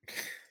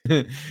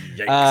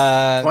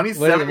 Yikes.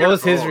 27 what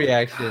was his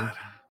reaction? God.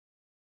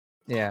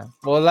 Yeah.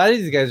 Well, a lot of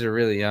these guys are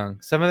really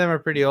young. Some of them are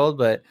pretty old,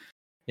 but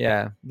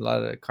yeah, a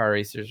lot of car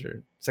racers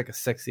it's like a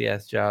sexy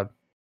ass job.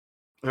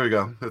 There we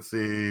go. Let's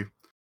see.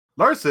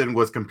 Larson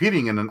was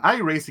competing in an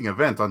iRacing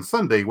event on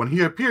Sunday when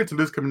he appeared to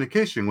lose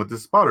communication with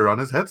his spotter on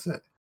his headset.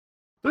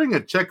 During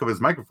a check of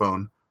his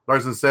microphone,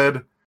 Larson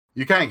said,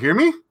 "You can't hear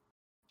me?"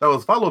 That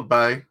was followed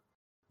by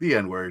the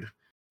N-word.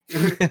 He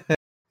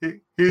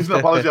issued an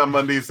apology on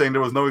Monday, saying there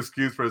was no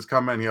excuse for his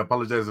comment. He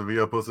apologized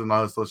via posted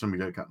on his social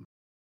media account.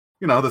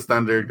 The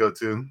standard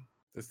go-to.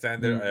 The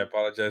standard. I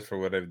apologize for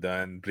what I've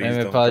done. Please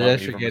don't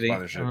apologize for getting.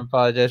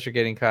 Apologize for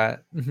getting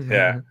caught.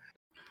 Yeah.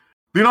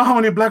 Do you know how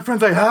many black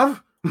friends I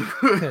have?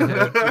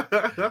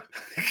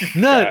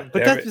 None,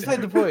 but that's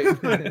beside the point.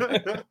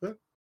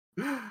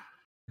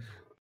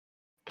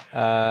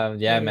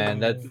 Yeah, man,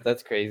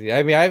 that's crazy.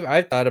 I mean,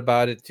 I've thought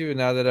about it too.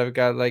 Now that I've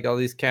got like all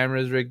these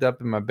cameras rigged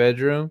up in my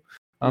bedroom,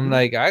 I'm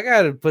like, I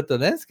gotta put the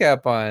lens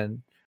cap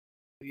on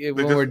when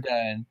we're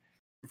done.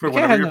 For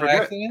whenever you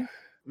forget. Accident.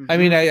 I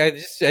mean, I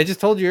just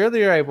told you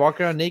earlier, I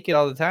walk around naked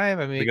all the time.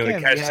 I mean, you're gonna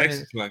catch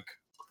sex slunk.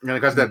 You're gonna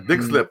catch that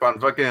dick slip on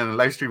fucking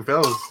live stream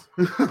fails.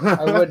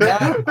 I would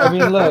not. I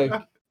mean,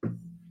 look,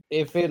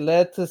 if it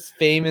led to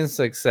fame and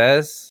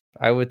success,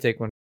 I would take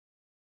one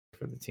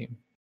for the team.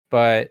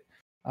 But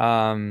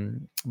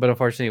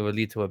unfortunately, it would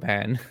lead to a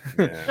ban.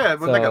 Yeah,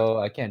 but so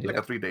I can't do like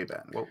that. a 3-day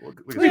ban. We'll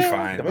be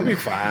fine. We'll be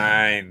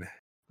fine.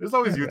 There's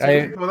always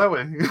YouTube. Go that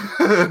way.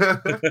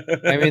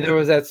 I mean, there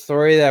was that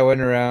story that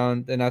went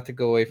around, and not to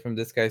go away from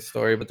this guy's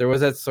story, but there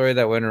was that story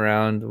that went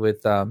around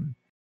with some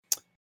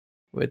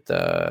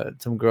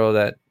girl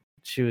that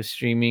she was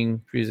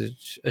streaming. She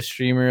was a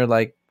streamer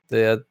like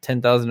the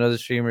 10,000 other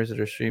streamers that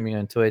are streaming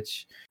on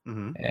Twitch.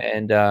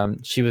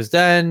 And she was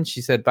done.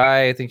 She said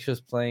bye. I think she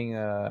was playing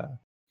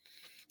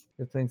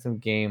some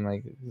game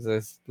like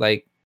this,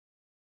 like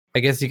I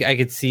guess I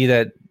could see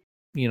that,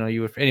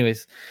 you would.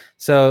 Anyways,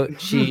 so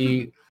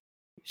she's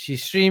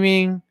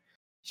streaming.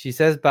 She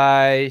says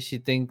bye. She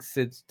thinks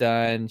it's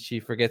done. She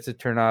forgets to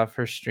turn off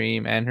her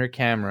stream and her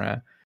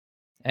camera,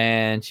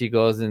 and she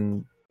goes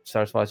and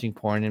starts watching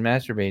porn and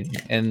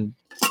masturbating. And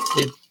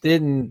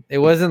it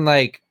wasn't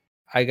like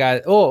I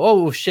got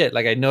oh shit,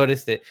 like I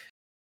noticed it.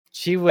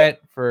 She went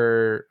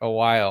for a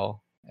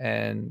while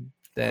and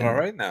then all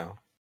right now,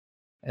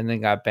 and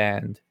then got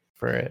banned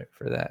for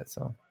that.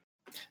 So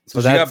she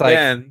that's got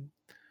banned,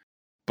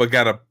 but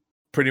got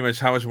pretty much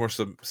how much more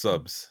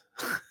subs?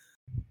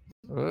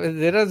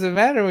 It doesn't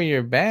matter when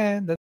you're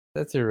banned.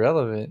 That's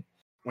irrelevant.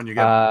 When you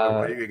get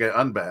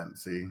unbanned,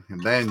 see,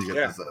 and then you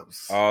get the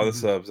subs. Oh, the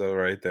subs are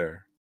right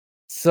there.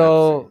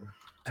 So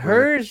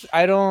hers,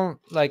 I don't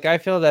like. I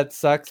feel that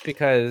sucks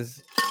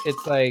because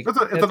it's like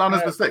it's an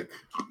honest mistake.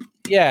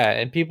 Yeah,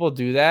 and people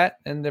do that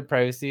in the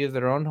privacy of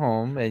their own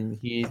home, and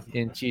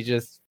she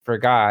just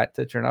forgot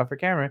to turn off her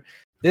camera.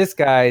 This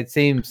guy, it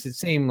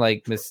seemed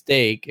like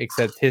mistake,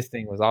 except his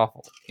thing was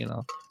awful.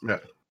 Yeah.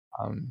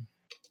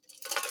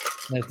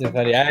 That's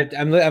funny. I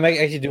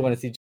actually do want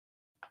to see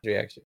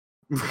reaction.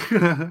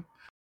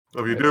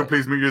 If you do,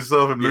 please mute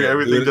yourself and mute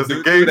everything just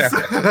in case.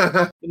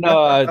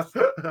 No,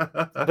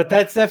 but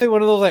that's definitely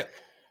one of those like,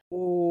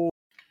 oh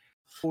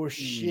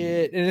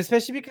shit, and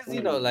especially because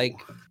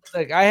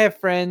like I have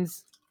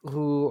friends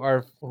who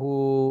are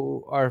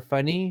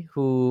funny,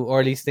 or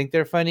at least think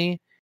they're funny,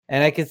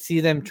 and I could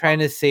see them trying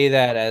to say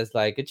that as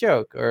like a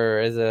joke or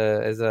as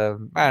a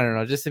I don't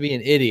know, just to be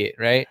an idiot,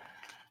 right?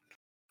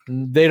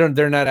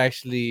 They're not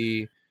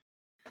actually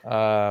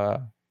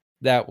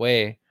that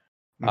way.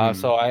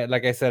 So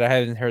like I said, I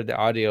haven't heard the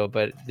audio,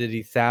 but did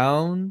he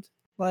sound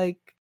like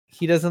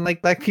he doesn't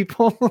like black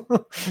people?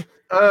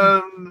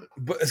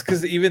 But it's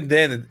because even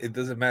then it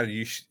doesn't matter.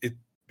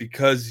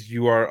 Because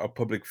you are a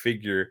public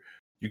figure,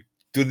 you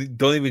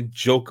don't even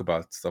joke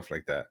about stuff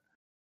like that.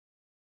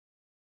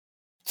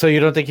 So you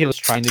don't think he was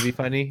trying to be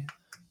funny?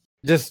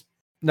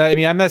 No, I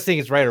mean, I'm not saying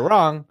it's right or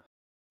wrong.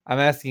 I'm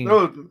asking.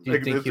 No,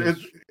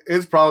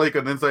 it's probably like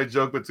an inside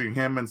joke between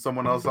him and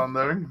someone else on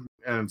there,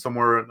 and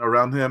somewhere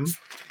around him.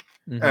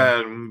 Mm-hmm.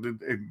 And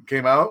it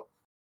came out,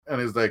 and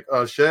he's like,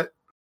 "Oh shit!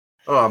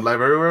 Oh, I'm live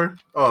everywhere.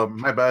 Oh,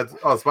 my bad.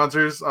 Oh,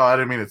 sponsors. Oh, I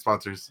didn't mean it.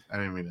 Sponsors. I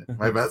didn't mean it.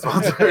 My bad.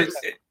 Sponsors.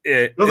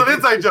 It was an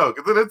inside joke.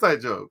 It's an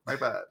inside joke. My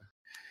bad."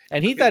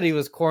 And he thought he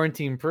was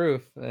quarantine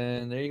proof,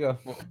 and there you go.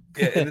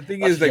 Yeah, and the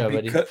thing is,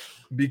 like,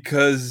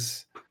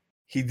 because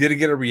he didn't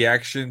get a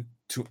reaction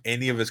to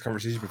any of his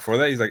conversations before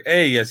that, he's like,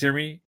 "Hey, you guys hear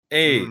me?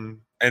 Hey,"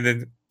 and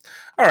then,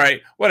 all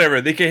right,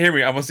 whatever. They can't hear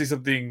me. I must say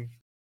something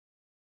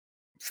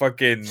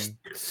fucking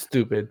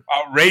stupid,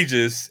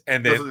 outrageous,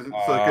 and then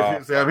so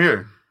say I'm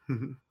here.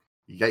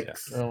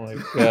 Yikes! Yeah. Oh my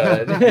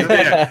god!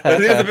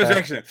 That's the best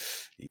reaction.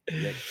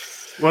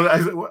 Yikes.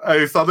 Well,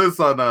 I saw this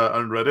on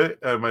Reddit,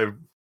 and my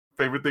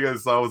favorite thing I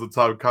saw was the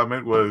top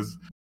comment was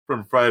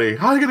from Friday.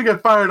 How are you gonna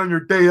get fired on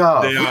your day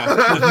off?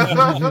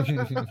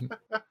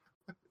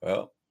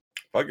 Well,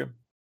 fuck him.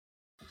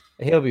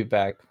 He'll be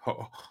back.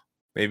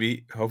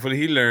 Maybe. Hopefully,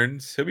 he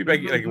learns. He'll be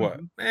back. Like what?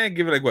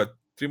 Give it like what?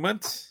 3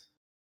 months.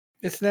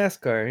 It's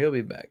NASCAR. He'll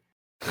be back.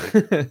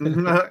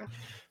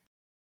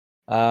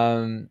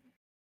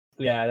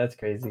 Yeah, that's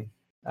crazy.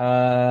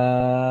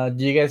 Do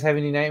you guys have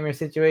any nightmare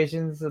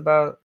situations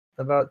about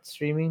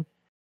streaming?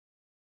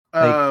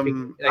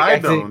 I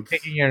don't.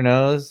 Picking your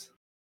nose.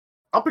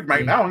 I'll pick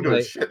mine now and go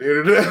shit,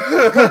 dude. You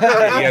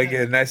gotta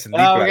get it nice and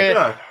deep.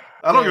 Yeah,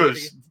 I don't give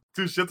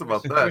two shits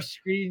about that. We're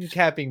screen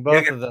capping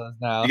both of those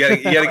now.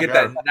 You gotta get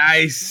that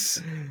nice.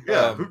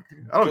 Yeah,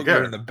 I don't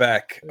care in the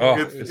back. Oh,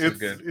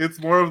 it's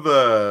more of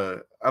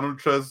the I don't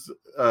trust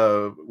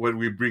when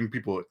we bring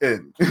people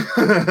in.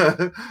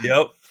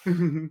 Yep.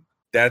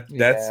 That's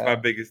my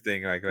biggest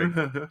thing. Like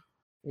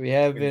we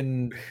had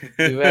been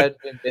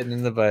bitten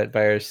in the butt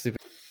by our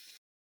stupid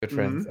good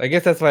friends. I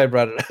guess that's why I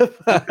brought it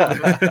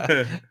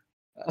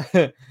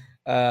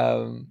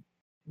up.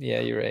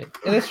 Yeah, you're right,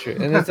 and it's true.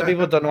 And then some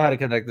people don't know how to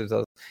conduct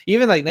themselves,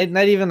 even like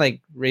not even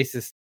like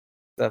racist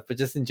stuff, but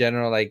just in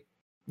general, like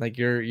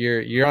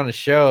you're on a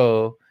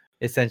show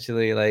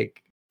essentially.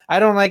 Like I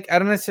don't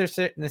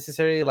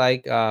necessarily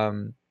like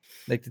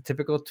the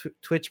typical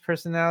Twitch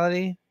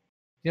personality.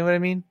 You know what I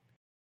mean?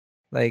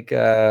 Like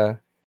what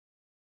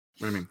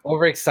do you mean?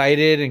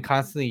 Overexcited and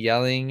constantly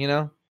yelling. You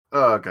know?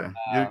 Oh, okay.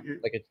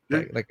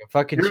 Like a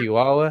fucking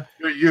chihuahua.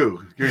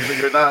 You're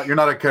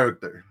not a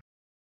character.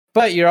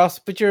 But you're also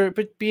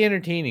but be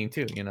entertaining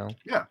too, you know.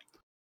 Yeah.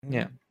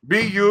 Be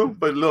you,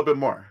 but a little bit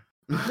more.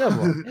 So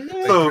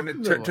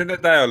turn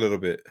that dial a little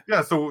bit.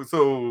 Yeah. So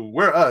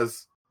we're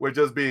us. We're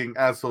just being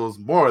assholes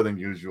more than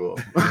usual.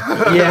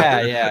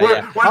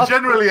 We're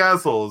generally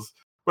assholes,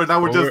 but now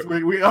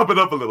we up it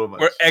up a little much.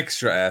 We're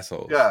extra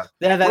assholes. Yeah.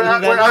 Yeah.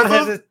 We're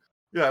assholes.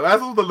 Yeah,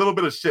 assholes with a little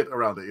bit of shit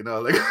around it, you know.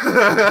 Like.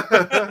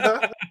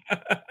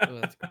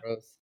 That's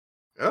gross.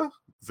 Yeah.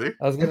 See.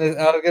 I was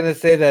gonna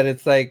say that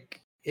it's like.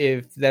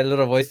 If that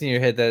little voice in your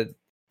head that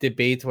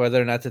debates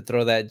whether or not to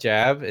throw that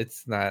jab,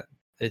 it's not.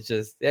 It's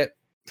just yeah.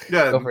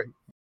 Go for it.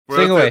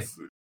 Swing away.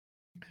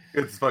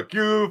 It's fuck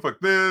you, fuck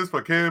this,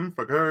 fuck him,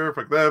 fuck her,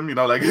 fuck them. You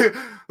know, like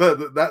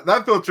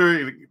that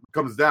filter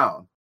comes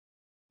down.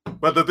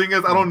 But the thing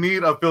is, I don't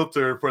need a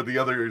filter for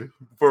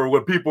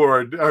what people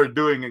are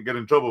doing and get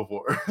in trouble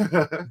for.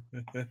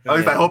 At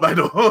least I hope I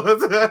don't.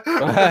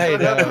 I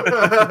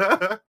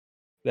know.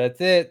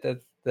 That's it.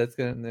 That's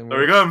gonna.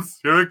 There it comes.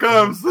 Here it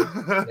comes.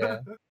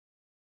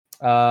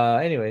 Yeah.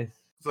 Anyways.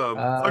 So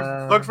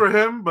sucks for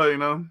him, but you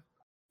know.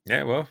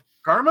 Yeah. Well.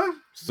 Karma.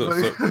 So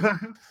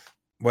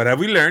what have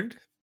we learned?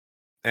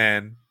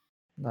 And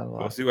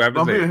we'll see what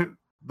happens later.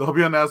 Don't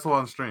be an asshole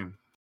on stream.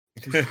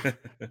 Be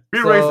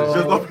racist.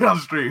 Just don't be on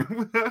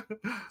stream.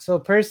 So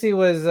Percy's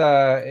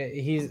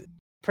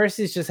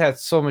just had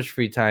so much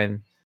free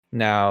time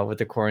now with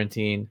the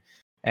quarantine,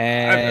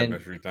 and I've had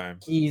much free time.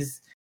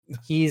 He's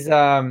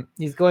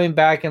going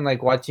back and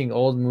like watching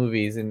old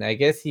movies, and I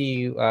guess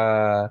he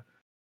was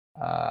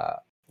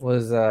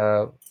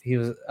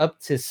up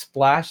to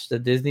Splash, the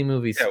Disney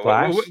movie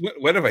Splash.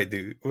 What did I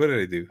do? What did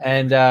I do?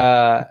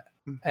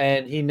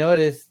 And he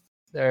noticed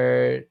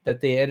that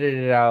they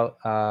edited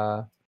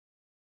out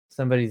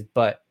somebody's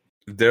butt.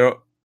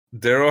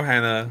 Daryl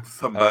Hannah.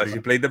 She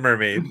played the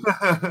mermaid.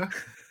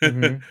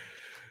 Mm-hmm.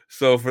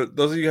 So for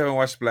those of you who haven't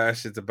watched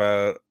Splash, it's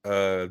about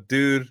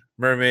dude,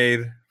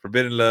 mermaid,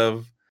 forbidden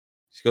love.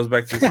 She goes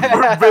back to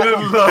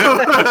forbidden love.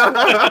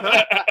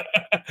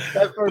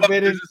 That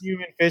forbidden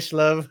human fish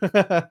love.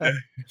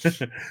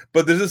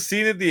 But there's a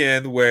scene at the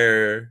end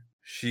where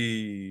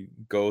she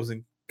goes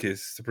and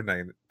kisses the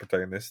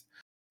protagonist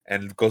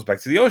and goes back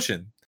to the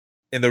ocean.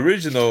 In the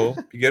original,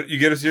 you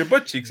get to see her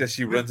butt cheeks as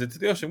she runs into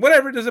the ocean.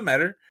 Whatever, it doesn't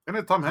matter. And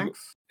it's Tom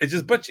Hanks. It's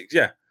just butt cheeks,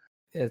 yeah.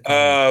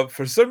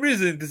 For some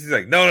reason, this is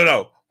like,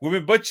 no.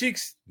 Women butt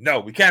cheeks? No,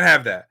 we can't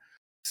have that.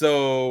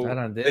 So not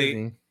on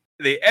Disney.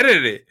 They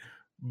edited it,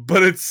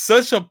 but it's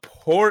such a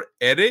poor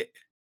edit.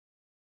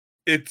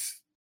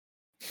 It's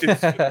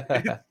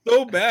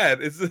so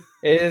bad. It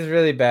is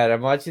really bad.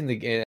 I'm watching the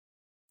GIF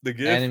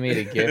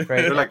animated GIF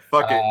right. They're like,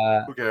 fuck it.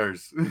 Who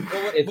cares?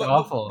 It's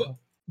awful.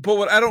 But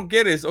what I don't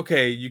get is,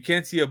 okay, you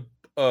can't see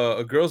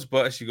a girl's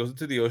butt as she goes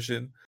into the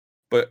ocean,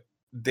 but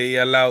they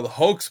allow the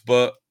Hulk's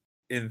butt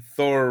in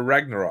Thor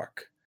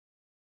Ragnarok.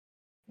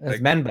 That's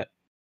like, man butt.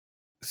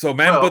 So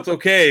butt's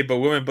okay, but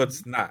women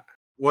butt's not.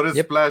 What is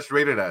Splash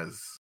rated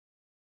as?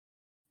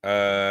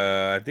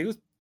 I think it was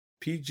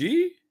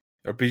PG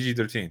or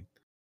PG-13.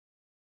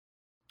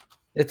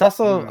 It's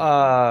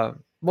also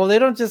well, they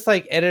don't just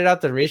like edit out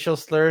the racial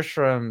slurs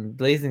from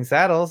Blazing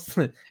Saddles.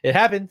 It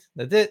happened.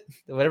 That's it.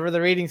 Whatever the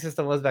rating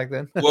system was back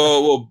then.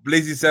 well,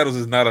 Blazing Saddles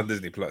is not on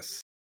Disney Plus,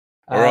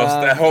 or else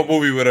that whole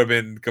movie would have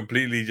been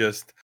completely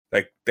just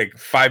like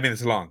 5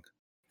 minutes long.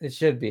 It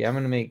should be. I'm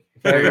gonna make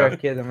if I ever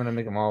have kids, I'm gonna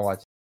make them all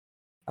watch it.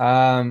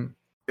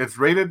 It's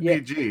rated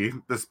PG.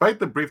 Despite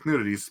the brief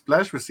nudity,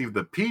 Splash received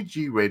a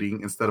PG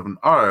rating instead of an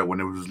R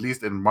when it was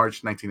released in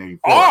March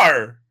 1984.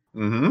 R.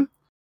 Mm-hmm.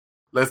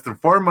 Less than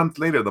 4 months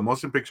later, the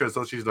Motion Picture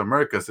Association of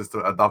America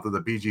system adopted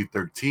the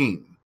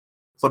PG-13.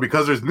 So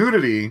because there's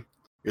nudity,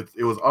 it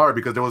was R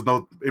because there was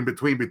no in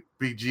between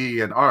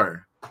PG and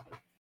R.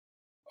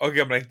 Okay,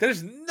 I'm like,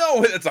 there's no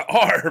way that's an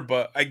R,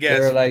 but I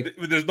guess like,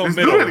 there's no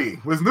middle. Nudity.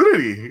 With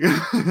nudity.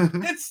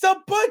 It's the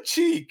butt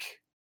cheek.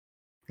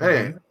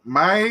 Hey,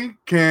 my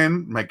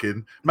kid. Yeah,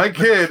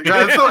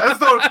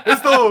 it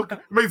still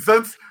makes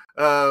sense.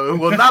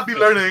 Will not be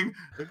learning.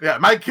 Yeah,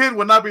 my kid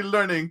will not be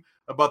learning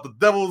about the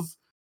devil's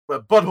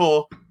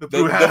butthole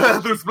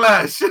through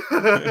Splash.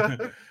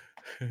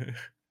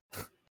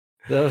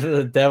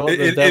 The devil.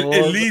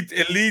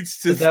 It leads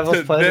to the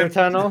devil's pleasure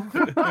tunnel.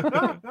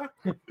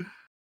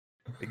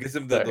 It gives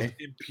him those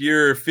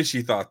impure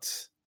fishy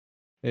thoughts.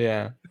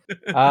 Yeah.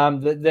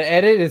 The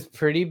edit is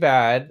pretty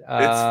bad. It's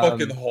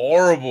fucking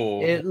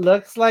horrible. It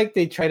looks like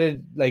they try to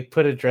like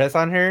put a dress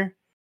on her.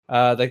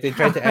 Like they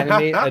tried to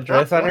animate a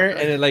dress on her,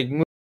 and it like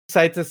moves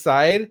side to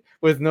side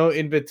with no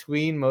in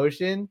between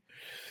motion.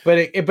 But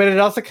it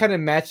also kind of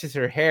matches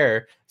her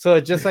hair, so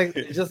it just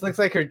looks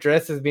like her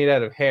dress is made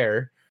out of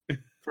hair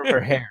from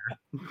her hair.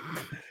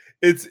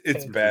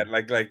 It's bad.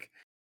 Like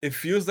it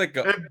feels like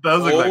an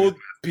old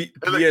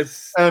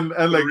PS and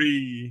like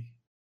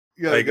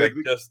like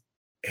just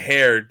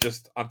hair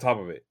just on top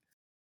of it.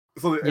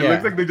 So it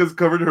looks like they just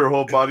covered her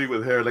whole body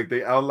with hair. Like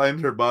they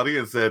outlined her body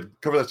and said,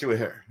 "Cover that shit with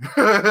hair."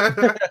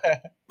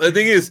 The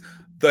thing is,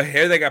 the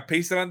hair that got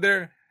pasted on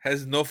there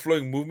has no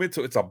flowing movement,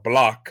 so it's a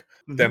block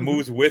that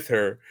moves with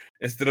her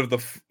instead of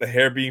the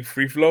hair being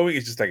free flowing.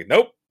 It's just like,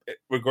 nope,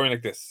 we're going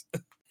like this.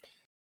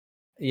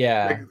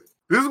 Yeah, like,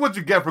 this is what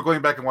you get for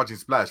going back and watching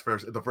Splash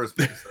first in the first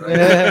place.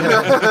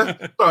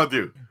 Right? Don't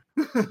do.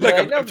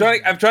 Look, I'm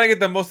trying to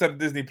get the most out of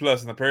Disney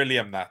Plus, and apparently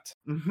I'm not.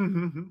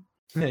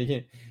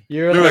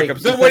 You're like, I'm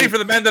still waiting for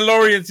the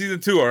Mandalorian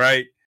season 2. All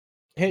right.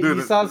 Hey,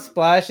 you saw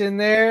Splash in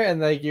there, and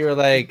like you were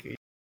like,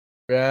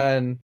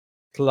 ran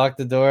to lock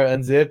the door,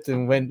 unzipped,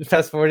 and went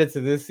fast forwarded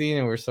to this scene,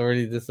 and we're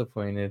sorely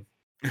disappointed.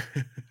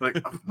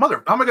 Like,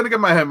 mother, how am I gonna get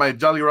my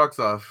Jolly Rocks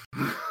off?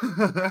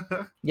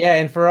 Yeah,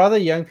 and for all the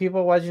young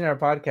people watching our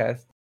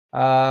podcast,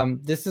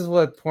 this is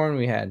what porn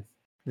we had.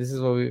 This is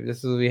what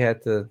we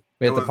had to.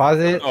 We had It to was- pause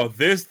it. Oh,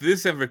 this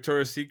and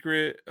Victoria's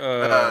Secret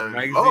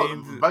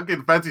magazines.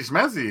 Fucking fancy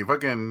schmancy.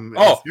 Fucking.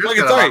 Oh, Sears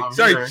fucking got a lot of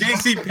sorry, them here.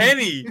 JC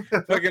Penney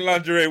fucking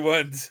lingerie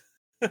ones.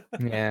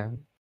 Yeah.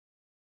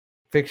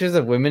 Pictures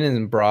of women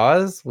in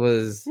bras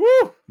was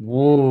Woo!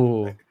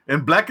 whoa.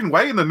 In black and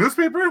white in the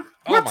newspaper.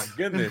 Oh What? my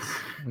goodness.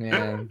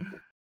 Yeah.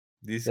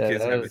 These Yeah,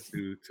 kids that have was-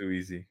 it too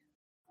easy.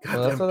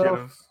 Well, that's Goddamn what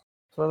kiddos.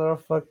 So they're all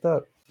fucked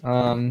up.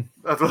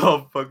 That's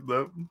all fucked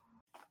up.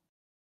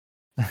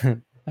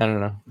 I don't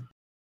know.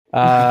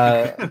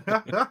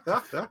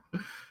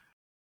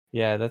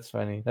 Yeah, that's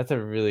funny. That's a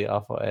really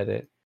awful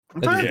edit.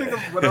 I'm trying to Yeah.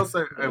 think of what else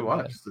I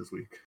watched this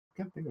week.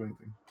 Can't think of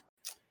anything.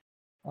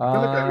 I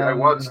feel like I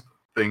watched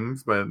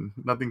things, but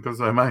nothing comes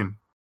to my mind.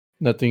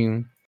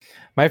 Nothing.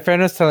 My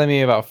friend was telling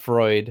me about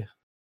Freud,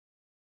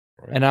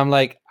 Right. and I'm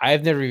like,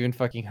 I've never even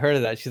fucking heard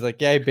of that. She's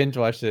like, yeah, I binge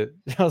watched it.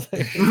 I was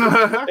like,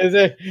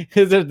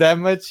 is there that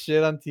much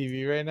shit on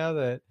TV right now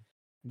that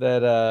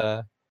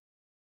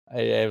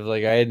I was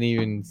like, I hadn't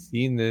even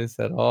seen this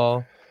at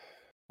all.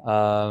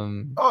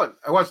 Oh,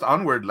 I watched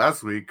Onward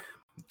last week.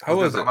 How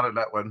was it? About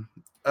that one.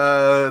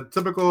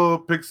 Typical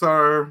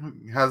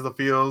Pixar, has the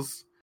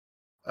feels.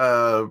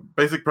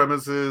 Basic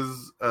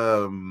premises.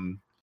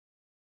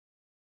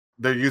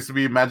 There used to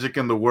be magic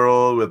in the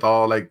world with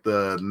all like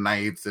the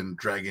knights and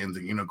dragons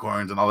and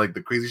unicorns and all like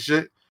the crazy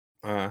shit.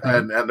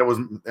 And there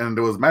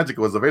was magic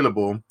was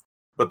available,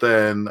 but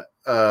then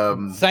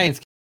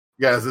Science.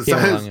 yes, the came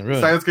along and ruined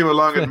it. science came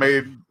along and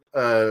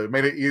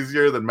made it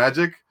easier than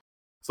magic.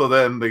 So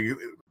then the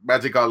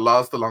magic got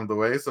lost along the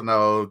way. So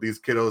now these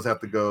kiddos have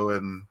to go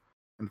and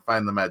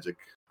find the magic,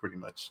 pretty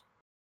much.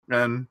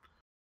 And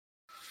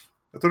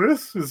that's what it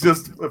is. It's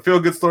just a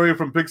feel-good story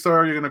from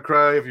Pixar. You're gonna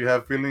cry if you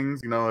have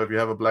feelings. You know, if you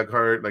have a black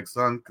heart like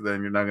Sunk,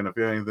 then you're not gonna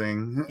feel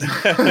anything.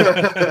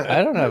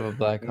 I don't have a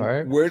black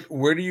heart.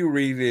 Where do you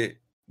rate it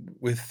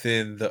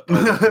within the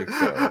other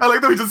Pixar? I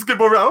like that we just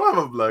skip over. I don't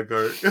have a black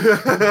heart.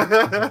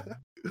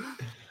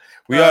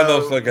 We all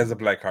know Slug has a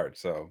black heart,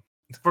 so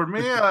For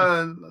me,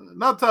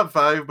 not top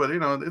 5, but you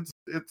know,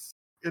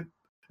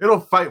 it'll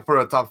fight for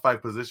a top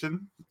 5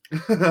 position.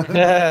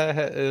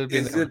 It'll be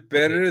is it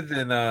better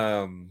than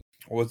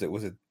what was it?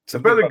 Was it It's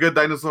better than Good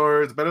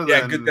Dinosaur. It's better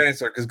Yeah, than Good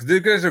Dinosaur, because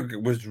Good Dinosaur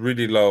was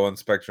really low on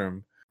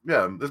Spectrum.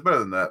 Yeah, it's better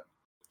than that.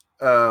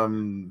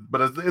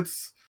 But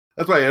it's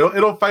that's why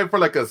it'll fight for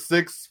like a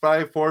 6,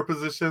 5, 4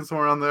 position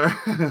somewhere on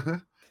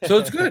there. So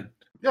it's good.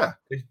 Yeah.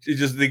 It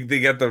just they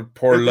got the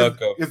poor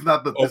luck of it's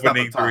not the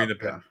opening it's not during the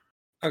the top,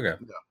 yeah. Okay.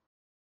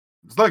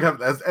 It's like,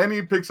 has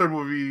any Pixar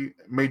movie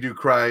made you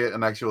cry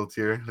an actual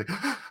tear? Like,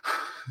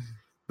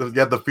 you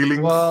had the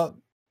feelings. Well,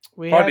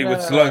 we Probably had,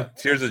 with Slug,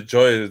 Tears of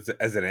Joy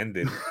as it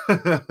ended.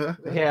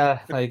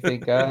 Yeah, like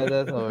thank God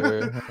that's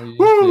over. Holy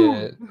Woo!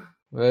 shit.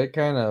 What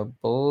kind of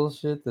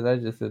bullshit did I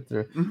just sit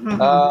through?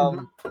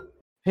 Mm-hmm.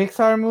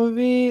 Pixar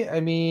movie?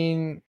 I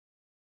mean,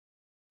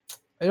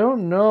 I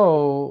don't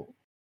know.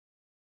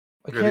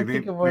 I Yeah, can't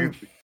think of one.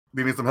 Do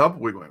you need some help?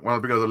 We want to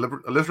bring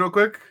up a list real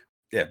quick?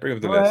 Yeah, bring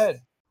up the Go list.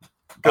 ahead.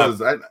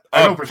 Because I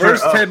know for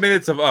first sure. 10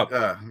 minutes of Up.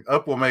 Yeah,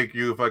 Up will make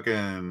you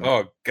fucking.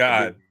 Oh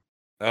God.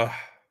 Oh.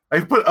 I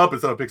put Up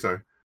instead of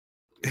Pixar.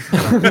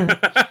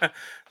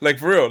 Like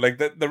for real, like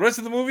the rest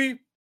of the movie,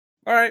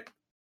 all right,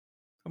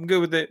 I'm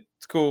good with it.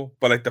 It's cool,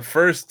 but like the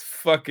first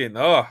fucking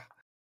god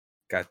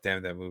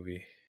damn that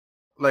movie.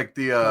 Like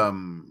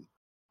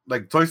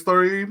like Toy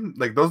Story,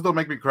 like those don't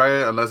make me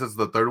cry unless it's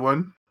the third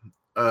one.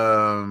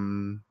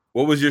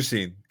 What was your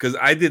scene? Because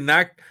I did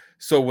not.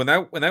 So when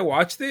I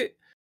watched it,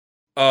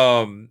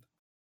 I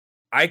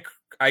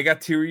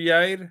got teary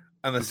eyed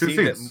on the scene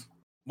that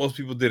most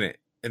people didn't,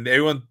 and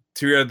everyone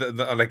teary eyed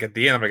like at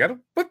the end. I'm like,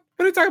 what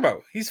are you talking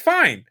about? He's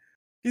fine.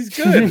 He's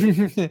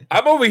good.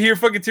 I'm over here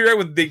fucking teary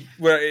eyed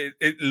where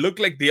it looked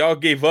like they all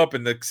gave up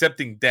and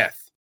accepting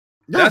death.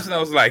 Yeah. That's when I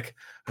was like,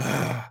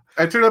 I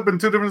teared up in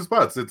 2 different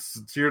spots.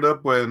 It's teared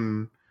up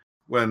when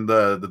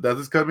the death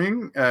is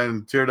coming,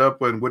 and teared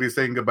up when Woody's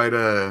saying goodbye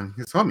to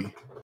his homie.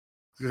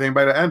 He's saying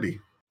bye to Andy.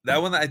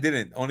 that one I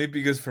didn't, only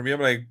because for me I'm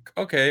like,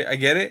 okay, I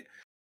get it.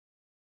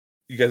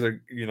 You guys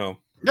are,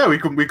 Yeah, we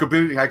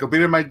completed. I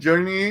completed my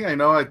journey. I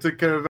know I took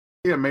care of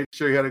him. I made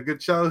sure he had a good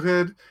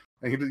childhood.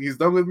 And he's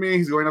done with me.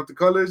 He's going off to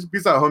college.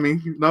 Peace out,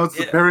 homie. It's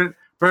the parent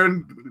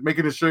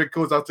making sure it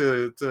goes out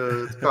to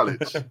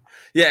college.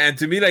 Yeah, and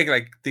to me,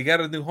 like they got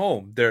a new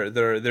home. They're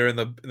in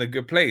a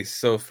good place.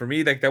 So for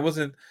me, like that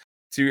wasn't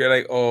to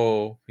like,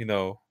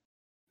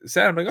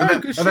 sad. I'm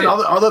like, good shit. Then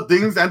all the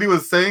things Andy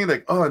was saying,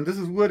 like, oh, and this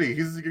is Woody.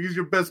 He's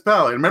your best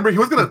pal. And remember, he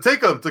was gonna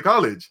take him to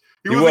college.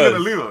 He wasn't gonna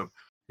leave him.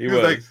 He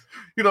was like,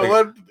 you know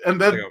what? And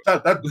then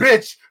that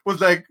bitch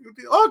was like,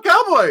 oh,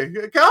 cowboy.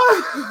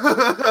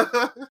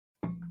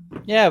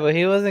 Yeah, but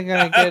he wasn't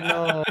gonna get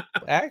no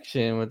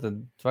action with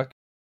the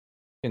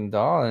fucking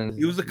doll, and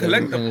he was a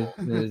collectible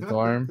in his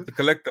dorm. The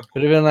collectible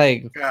Would have been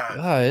like,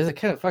 oh, he's a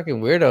kind of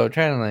fucking weirdo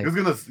trying to like.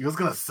 He was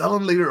gonna sell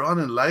him later on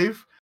in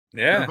life.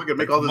 Yeah, fucking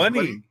make all this money.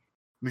 And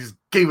he just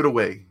gave it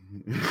away.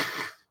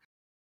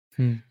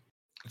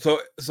 So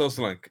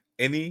Slunk,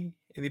 any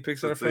Any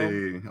Pixar Let's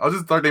film? see. I'll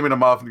just start naming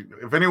them off.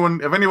 If any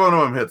one of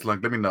them hits,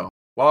 like let me know.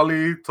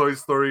 Wall-E, Toy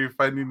Story,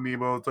 Finding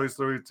Nemo, Toy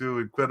Story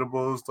 2,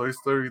 Incredibles, Toy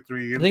Story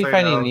 3, I think Inside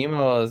Finding Out.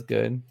 Nemo is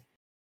good.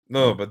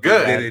 No, but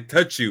Good. did it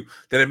touch you?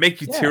 Did it make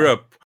you tear Yeah.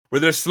 up? Were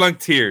there slunk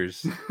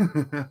tears?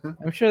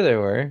 I'm sure there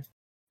were.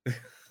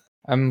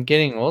 I'm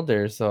getting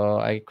older, so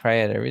I cry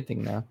at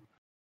everything now.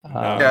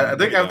 Yeah, I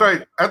think you know.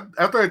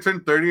 after I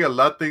turned 30, a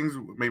lot of things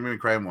made me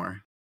cry more.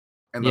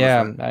 And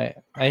then Yeah,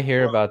 I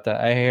hear about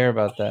that. I hear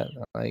about that.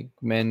 Like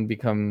men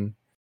become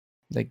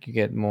like you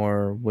get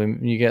more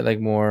women. You get like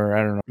more.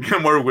 I don't know.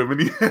 get more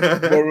womeny.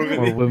 More More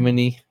women.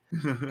 womeny.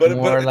 But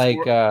More it's like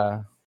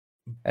but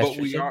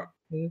we estrogen. are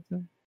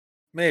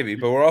maybe,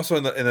 but we're also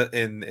in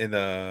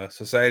a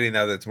society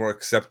now that's more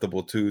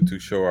acceptable to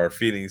show our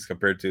feelings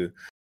compared to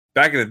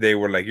back in the day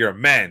where like you're a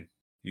man.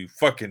 You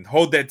fucking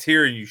hold that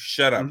tear and you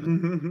shut up.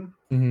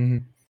 Mm-hmm.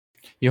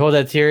 You hold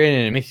that tear in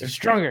and it makes you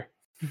stronger.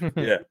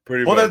 Yeah,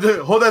 pretty hold much.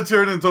 hold that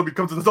tear in until it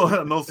becomes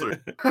an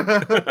ulcer.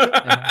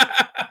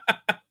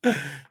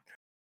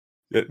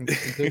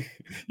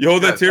 You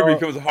hold that tear, so- it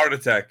becomes a heart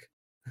attack.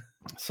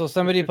 So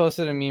somebody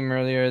posted a meme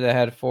earlier that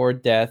had 4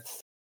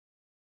 deaths.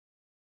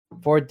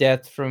 4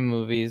 deaths from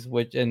movies,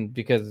 which and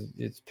because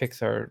it's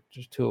Pixar,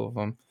 there's 2 of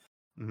them.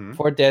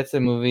 4 deaths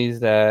in movies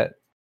that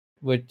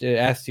would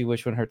ask you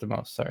which one hurt the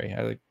most. Sorry,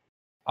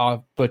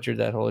 I'll butcher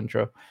that whole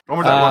intro.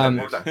 One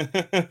more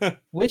time.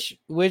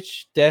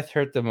 Which death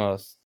hurt the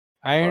most?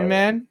 Iron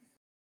Man,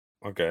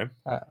 Okay.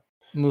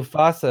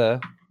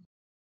 Mufasa,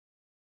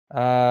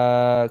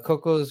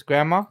 Coco's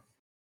grandma,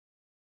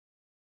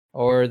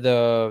 or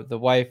the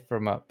wife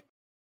from Up?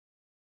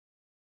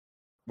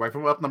 Wife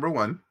from Up, number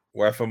 1.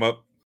 Wife from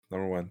Up,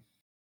 number 1.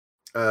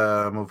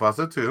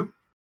 Mufasa 2.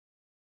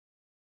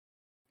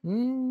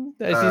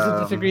 I see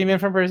some disagreement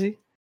from Percy.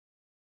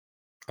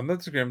 I'm not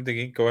disagreeing. I'm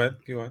thinking. Go ahead.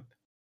 Go on.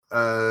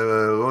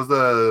 What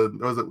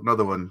was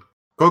another one?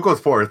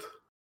 Coco's 4th.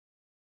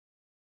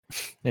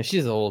 Yeah,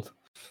 she's old.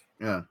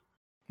 Yeah.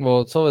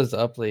 Well, so is the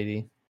Up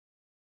lady.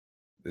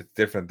 It's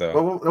different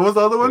though. What was the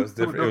other one?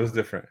 It was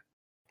different.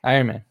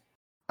 Iron Man.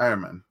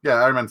 Iron Man.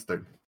 Yeah, Iron Man's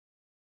 3rd.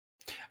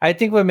 I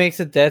think what makes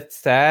a death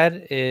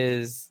sad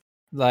is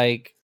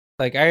like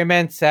Iron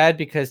Man's sad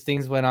because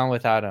things went on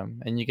without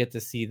him, and you get to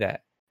see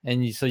that,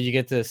 and you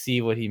get to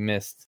see what he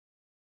missed.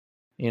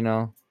 You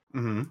know.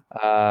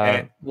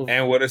 Mm-hmm.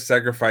 And what a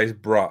sacrifice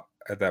brought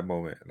at that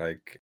moment.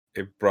 Like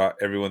it brought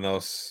everyone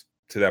else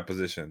to that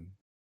position.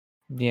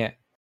 Yeah.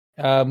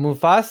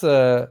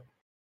 Mufasa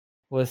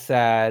was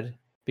sad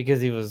because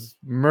he was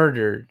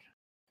murdered,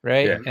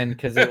 right? Yeah. And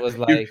because it was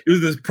like he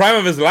was the prime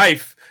of his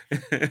life,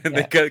 and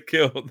they got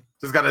killed.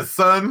 Just got his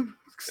son.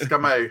 Just got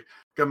my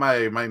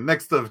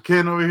next of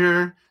kin over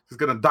here. He's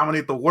gonna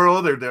dominate the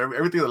world. Or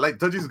everything that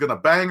light touches is gonna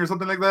bang or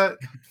something like that.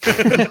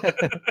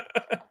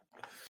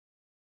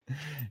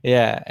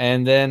 Yeah,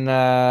 and then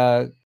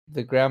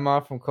the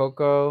grandma from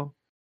Coco.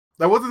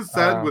 That wasn't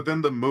sad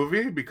within the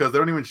movie because they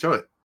don't even show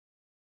it.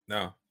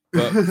 No,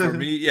 but for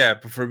me, yeah.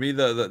 But for me,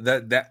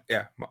 that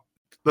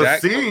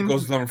scene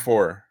goes number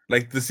 4.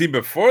 Like the scene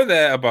before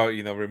that about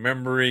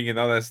remembering and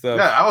all that stuff.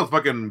 Yeah, I was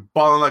fucking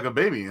bawling like a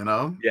baby,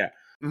 Yeah,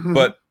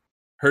 but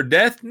her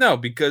death, no,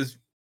 because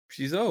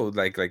she's old.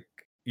 Like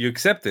you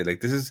accept it. Like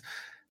this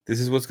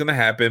is what's gonna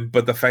happen.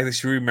 But the fact that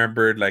she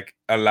remembered, like,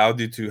 allowed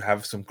you to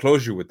have some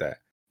closure with that.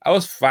 I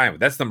was fine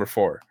with. That's number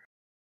 4.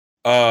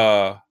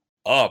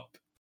 Up.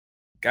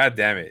 God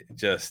damn it!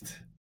 Just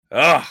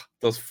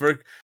those first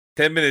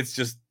 10 minutes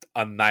just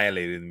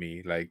annihilated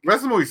me. Like the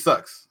rest of the movie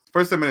sucks.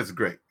 First 10 minutes is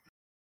great.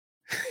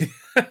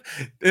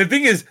 The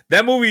thing is,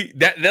 that movie,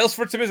 those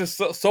first 10 minutes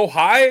is so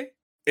high,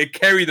 it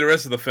carried the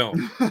rest of the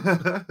film.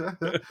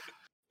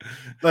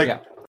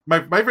 My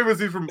favorite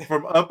scenes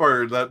from Up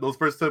are those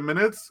first 10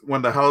 minutes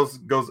when the house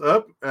goes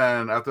up,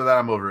 and after that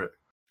I'm over it.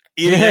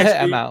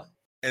 I'm out.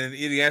 And then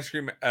eating ice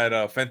cream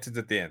at Fenton's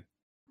at the end.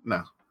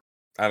 No,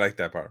 I like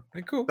that part.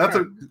 Hey, cool. That's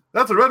a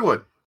red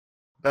one.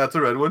 That's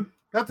a red one.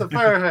 That's a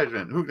fire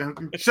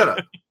hydrant. Shut up.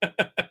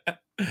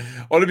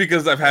 Only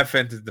because I've had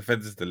Fenton's. The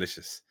Fenton's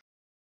delicious.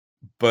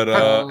 But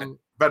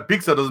but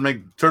pizza doesn't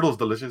make turtles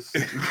delicious.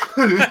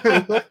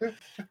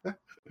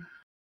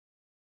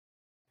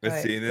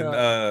 Let's see.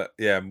 And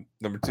then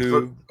number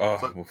 2.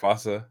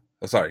 Mufasa.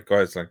 Oh, sorry. Go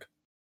ahead, Slunk.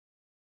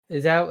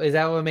 Is that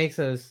what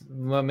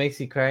makes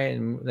you cry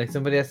and like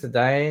somebody has to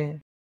die?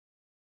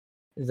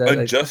 Is that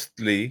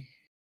unjustly?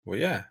 Well,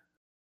 yeah.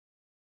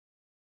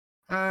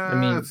 I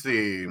mean, let's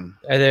see.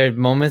 Are there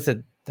moments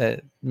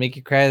that make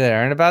you cry that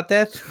aren't about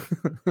death?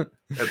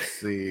 Let's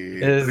see.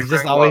 It's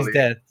just always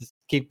death. Just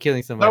keep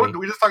killing somebody. No,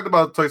 we just talked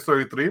about Toy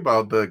Story 3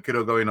 about the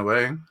kiddo going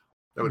away.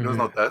 There was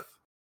no death.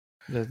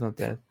 There's no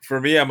death.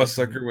 For me, I'm a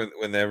sucker when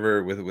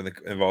it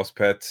involves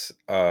pets.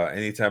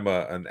 Anytime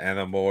an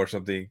animal or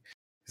something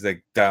is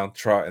like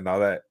downtrodden and all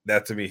that,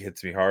 that to me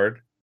hits me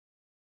hard.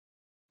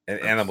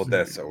 And animal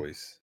deaths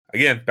always.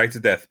 Again, back to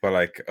death, but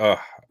like,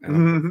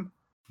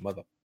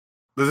 mother.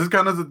 Does this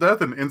count as a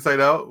death in Inside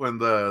Out when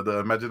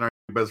the imaginary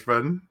best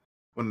friend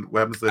what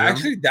happens to him?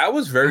 Actually, that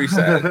was very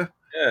sad.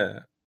 Yeah.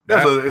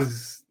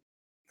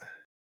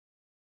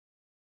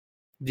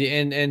 Do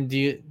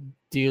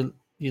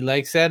you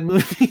like sad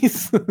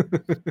movies?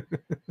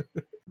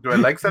 Do I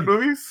like sad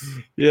movies?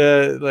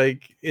 Yeah,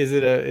 like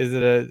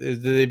do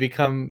they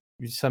become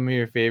some of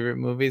your favorite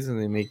movies and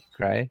they make you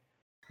cry?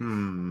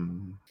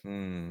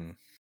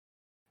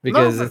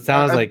 Because No, it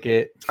sounds like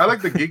it. I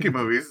like the geeky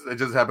movies. It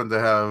just happen to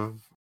have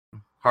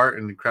heart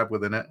and crap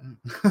within it.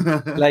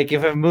 Like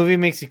if a movie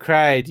makes you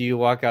cry, do you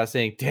walk out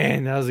saying,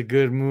 "Damn, that was a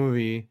good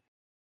movie"?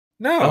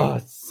 No, Oh,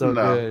 it's so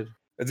No. good.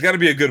 it's got to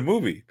be a good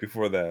movie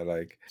before that.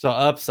 Like, So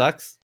Up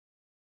sucks.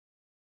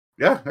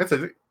 Yeah, that's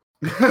it.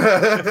 I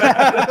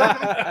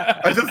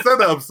just said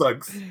that Up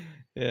sucks.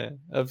 Yeah,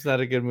 Up's not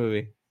a good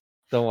movie.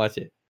 Don't watch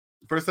it.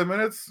 First 10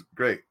 minutes,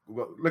 great.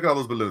 Well, look at all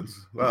those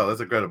balloons. Wow,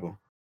 that's incredible.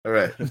 All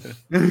right.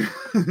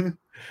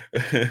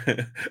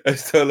 I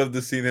still love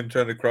the scene him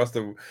trying to cross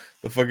the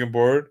fucking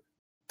board.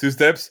 2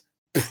 steps,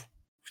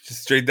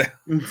 just straight down.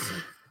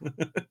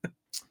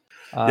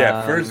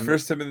 Yeah,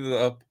 first 10 minutes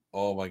Up.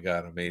 Oh my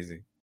god,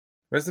 amazing.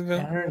 Rest of the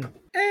film,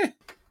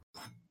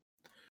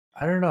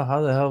 I don't know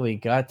how the hell we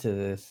got to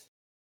this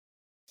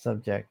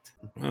subject.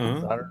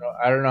 Uh-huh.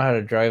 I don't know how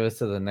to drive us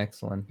to the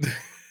next one.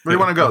 Where do you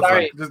want to go?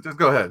 Sorry. Just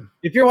go ahead.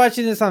 If you're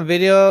watching this on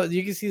video,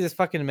 you can see this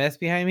fucking mess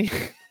behind me.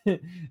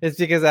 It's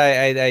because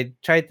I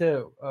tried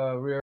to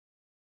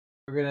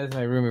reorganize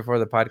my room before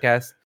the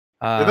podcast.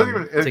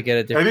 To get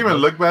a different. I didn't even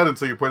look bad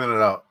until you pointed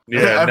it out.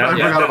 Yeah, I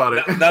forgot about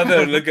it. Now that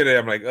I look at it,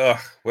 I'm like, ugh,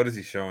 what is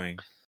he showing?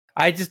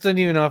 I just don't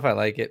even know if I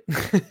like it.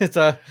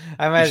 So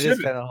I might You just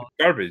shouldn't. spend a whole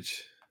That's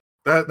Garbage.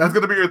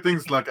 gonna be your thing,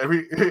 Slunk.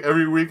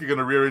 Every week you're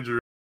gonna rearrange your.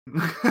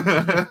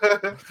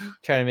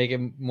 trying to make it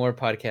more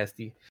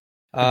podcasty.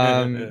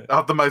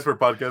 Optimize for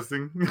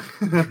podcasting.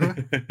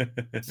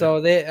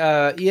 So they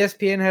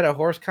ESPN had a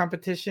horse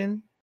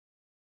competition.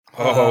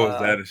 Oh, is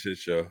that a shit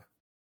show?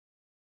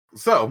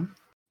 So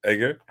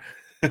Edgar?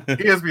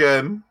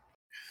 ESPN.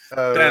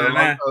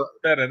 Da-da-da.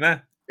 Da-da-da.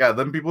 Yeah,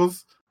 them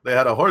peoples. They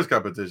had a horse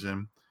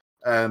competition,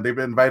 and they've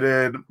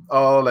invited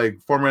all like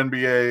former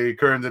NBA,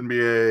 current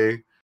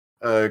NBA,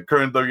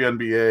 current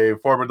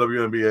WNBA, former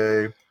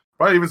WNBA,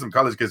 probably even some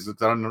college kids. I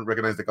don't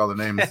recognize all the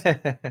names.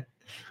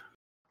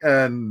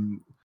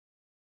 And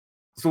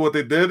so what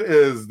they did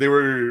is they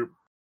were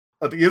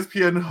the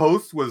ESPN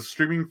host was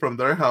streaming from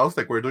their house,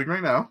 like we're doing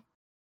right now.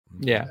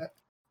 Yeah.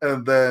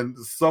 And then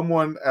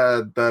someone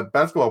at the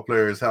basketball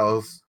player's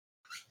house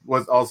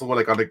was also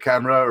like on the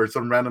camera or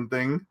some random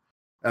thing,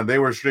 and they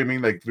were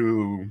streaming like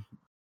through,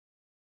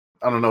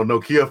 I don't know,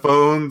 Nokia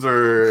phones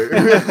or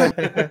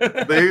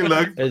they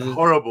looked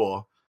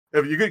horrible.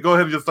 If you could go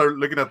ahead and just start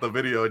looking at the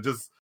video and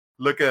just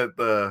look at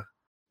the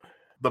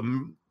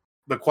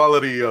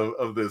quality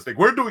of this. Like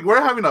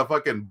we're having a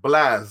fucking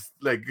blast,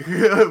 like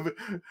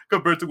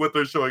compared to what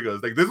they're showing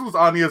us. Like this was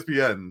on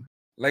ESPN.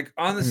 Like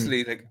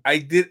honestly, like I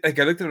looked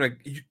at it like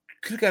you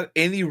could have got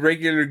any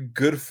regular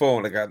good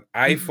phone, like an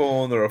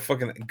iPhone or a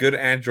fucking good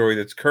Android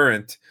that's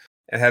current,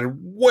 and had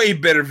way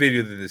better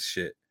video than this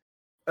shit.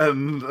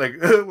 And like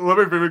one of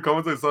my favorite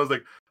comments I saw was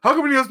like, "How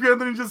come ESPN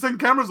didn't just send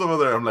cameras over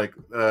there?" I'm like,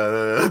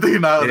 "Do you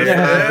not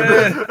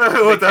understand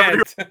what's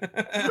happening?"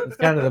 It's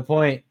kind of the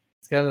point.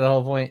 It's kind of the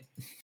whole point.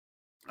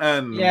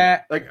 And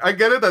yeah, like I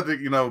get it that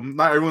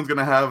not everyone's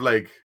gonna have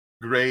like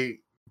great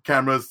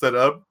cameras set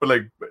up, but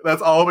like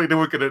that's all they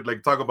were gonna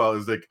like talk about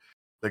is like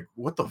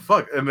what the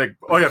fuck, and like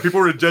oh yeah, people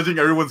were judging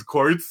everyone's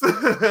courts.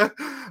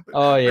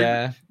 Oh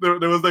yeah, like,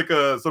 there was like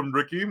some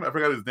rookie, I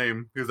forgot his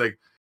name. He was like,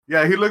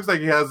 yeah, he looks like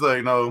he has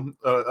a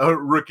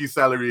rookie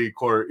salary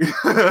court.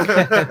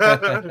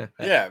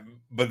 Yeah,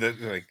 but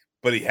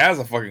he has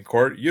a fucking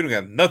court. You don't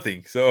got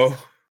nothing, so.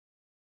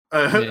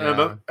 And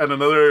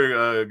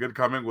another good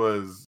comment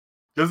was,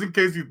 just in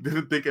case you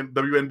didn't think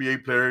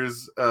WNBA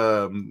players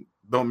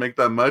don't make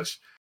that much,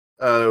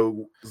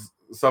 some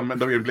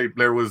WNBA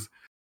player was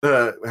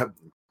they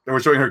were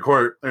showing her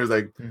court. And it was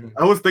like,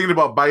 I was thinking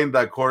about buying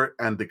that court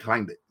and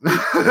declined it.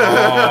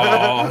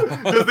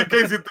 Just in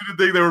case you didn't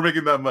think they were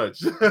making that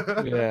much.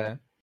 Yeah.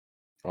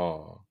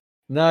 Oh.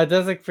 No, it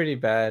does look pretty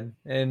bad.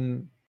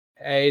 And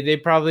they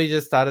probably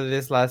just thought of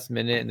this last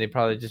minute and they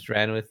probably just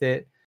ran with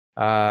it.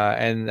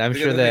 And I'm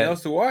sure that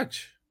else to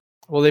watch.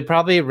 Well, they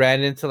probably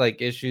ran into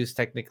like issues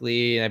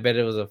technically, and I bet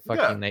it was a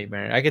fucking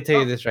nightmare. I could tell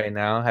you this right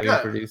now, having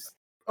produced.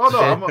 Oh no,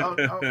 I'm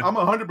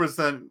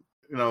 100%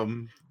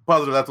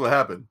 positive that's what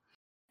happened.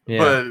 Yeah.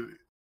 But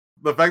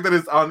the fact that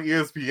it's on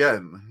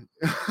ESPN,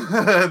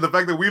 the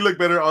fact that we look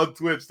better on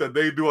Twitch than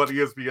they do on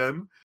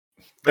ESPN,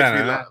 makes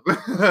me laugh.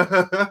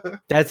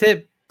 That's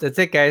it. That's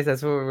it, guys.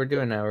 That's what we're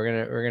doing now.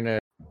 We're gonna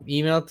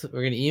email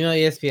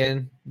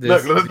ESPN.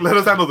 Look, let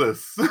us handle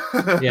this.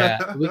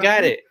 Yeah, we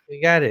got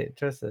it.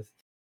 Trust us.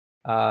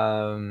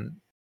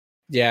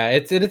 Yeah,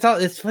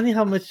 it's funny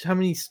how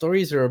many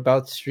stories are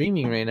about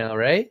streaming right now,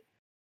 right?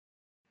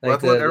 Like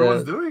that's what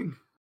everyone's doing.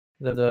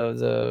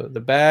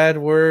 The bad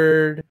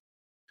word,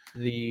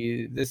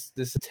 this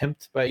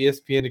attempt by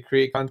ESPN to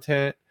create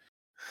content.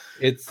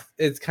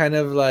 It's kind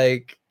of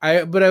like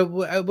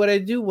what I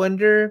do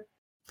wonder,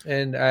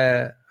 and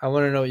I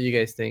want to know what you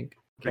guys think.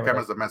 Your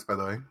camera's a mess, by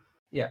the way.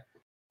 Yeah.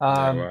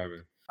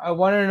 I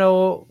want to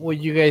know what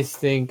you guys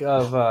think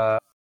of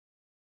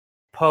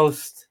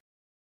post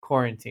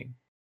quarantine.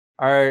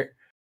 Are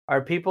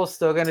people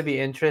still going to be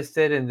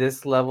interested in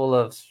this level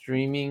of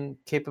streaming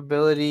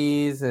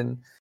capabilities and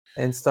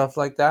stuff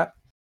like that?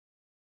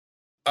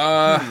 Go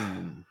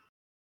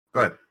ahead.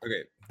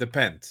 Okay,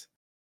 depends.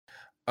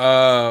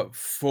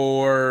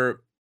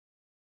 For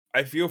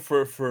I feel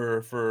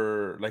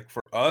for like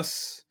for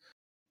us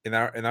in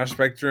our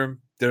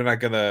spectrum, they're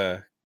not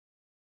gonna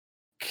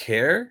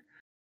care,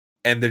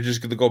 and they're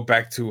just gonna go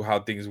back to how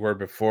things were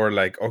before.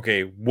 Like,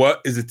 okay,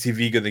 what is the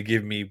TV gonna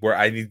give me? Where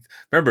I need,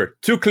 remember,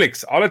 2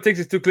 clicks. All it takes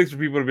is 2 clicks for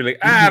people to be like,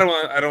 I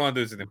don't want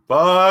to do this anymore.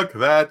 Fuck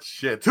that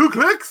shit. 2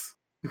 clicks.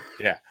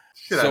 Yeah.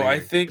 Shit So outta I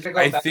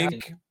here.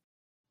 think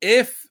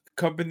if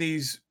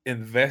companies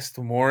invest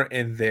more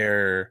in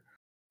their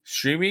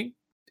streaming,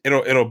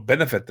 it'll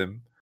benefit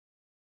them,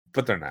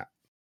 but they're not.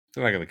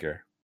 They're not gonna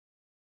care.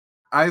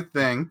 I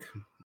think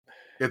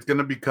it's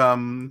gonna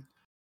become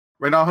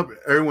right now.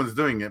 Everyone's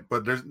doing it,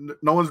 but there's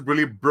no one's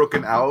really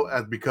broken out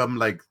as become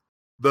like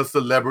the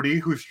celebrity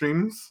who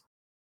streams.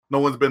 No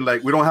one's been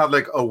like, we don't have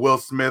like a Will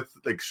Smith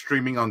like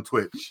streaming on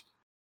Twitch,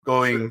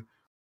 going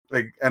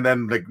like, and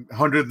then like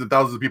hundreds of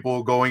thousands of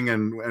people going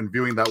and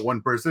viewing that one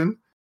person,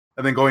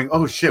 and then going,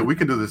 oh shit, we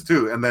can do this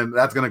too, and then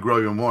that's gonna grow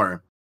even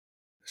more.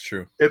 It's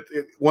true. It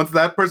once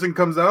that person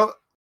comes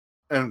out,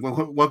 and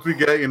once we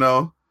get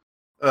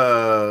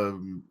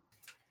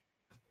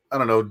I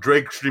don't know,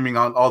 Drake streaming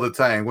on all the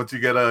time. Once you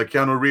get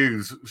Keanu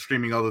Reeves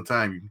streaming all the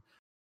time,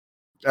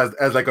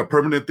 as like a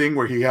permanent thing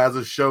where he has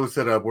a show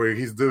set up where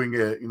he's doing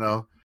it,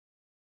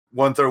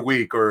 once a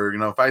week or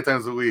 5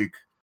 times a week,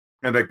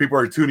 and like people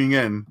are tuning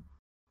in.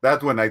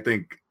 That's when I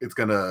think it's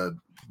gonna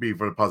be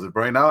for the positive.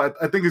 Right now,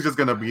 I think it's just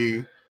gonna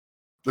be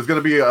there's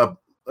gonna be a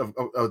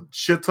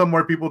shit ton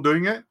more people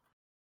doing it.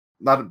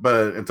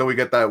 But until we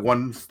get that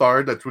one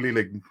star that's really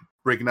like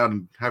breaking out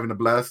and having a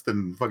blast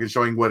and fucking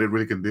showing what it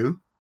really can do.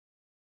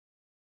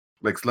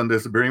 Like Slun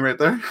disappearing right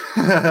there.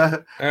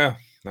 Yeah.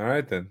 All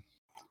right then.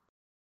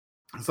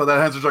 So that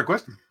answers our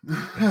question.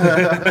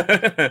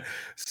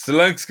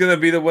 Slunk's gonna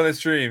be the one that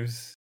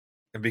streams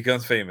and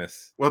becomes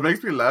famous. What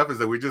makes me laugh is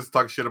that we just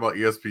talk shit about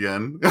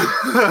ESPN.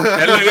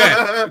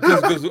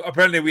 Because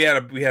apparently we had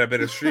a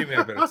better stream, we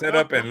had a better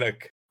setup, and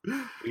look,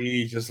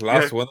 we just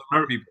lost one of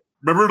our people.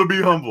 Remember to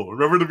be humble.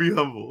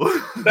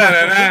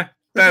 Da-da-da,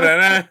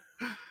 da-da-da.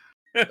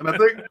 And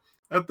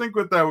I think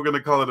with that we're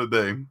gonna call it a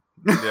day.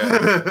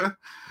 Yeah.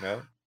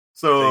 No.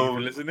 So thank you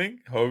for listening.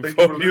 Hope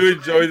you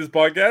enjoyed this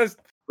podcast.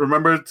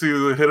 Remember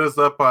to hit us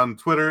up on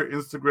Twitter,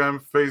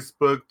 Instagram,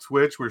 Facebook,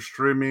 Twitch. We're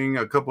streaming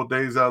a couple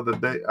days out of the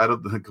day. A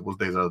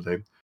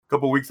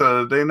couple weeks out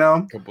of the day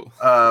now.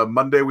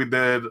 Monday we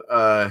did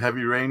a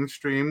Heavy Rain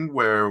stream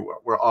where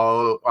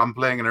I'm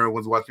playing and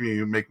everyone's watching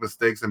me make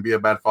mistakes and be a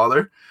bad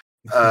father.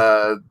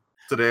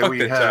 Today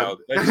we had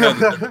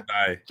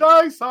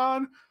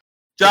Jason.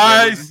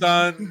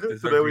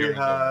 Today we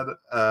had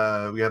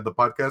the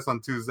podcast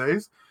on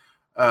Tuesdays.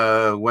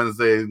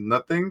 Wednesday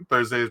nothing.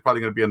 Thursday is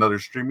probably going to be another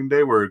streaming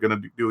day. We're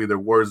going to do either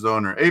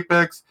Warzone or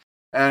Apex,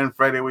 and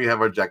Friday we have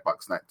our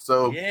Jackbox night.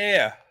 So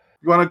yeah, if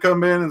you want to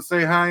come in and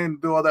say hi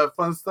and do all that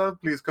fun stuff,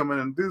 please come in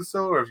and do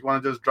so. Or if you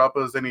want to just drop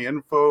us any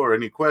info or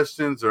any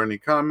questions or any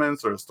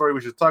comments or a story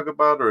we should talk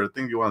about or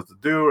things you want us to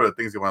do or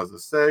things you want us to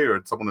say or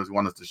someone who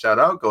wants us to shout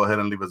out, go ahead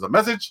and leave us a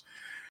message.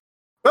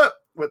 But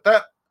with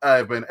that,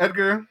 I've been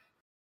Edgar.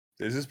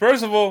 This is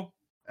Percival.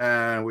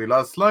 And we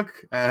lost Slunk.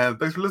 And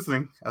thanks for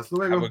listening. Hasta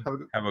luego.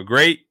 Have a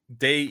great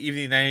day,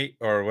 evening, night,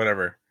 or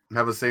whatever.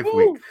 Have a safe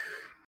week.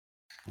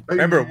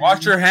 Remember,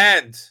 wash your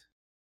hands.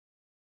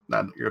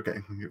 No, you're okay.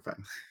 You're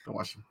fine. Don't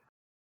wash them.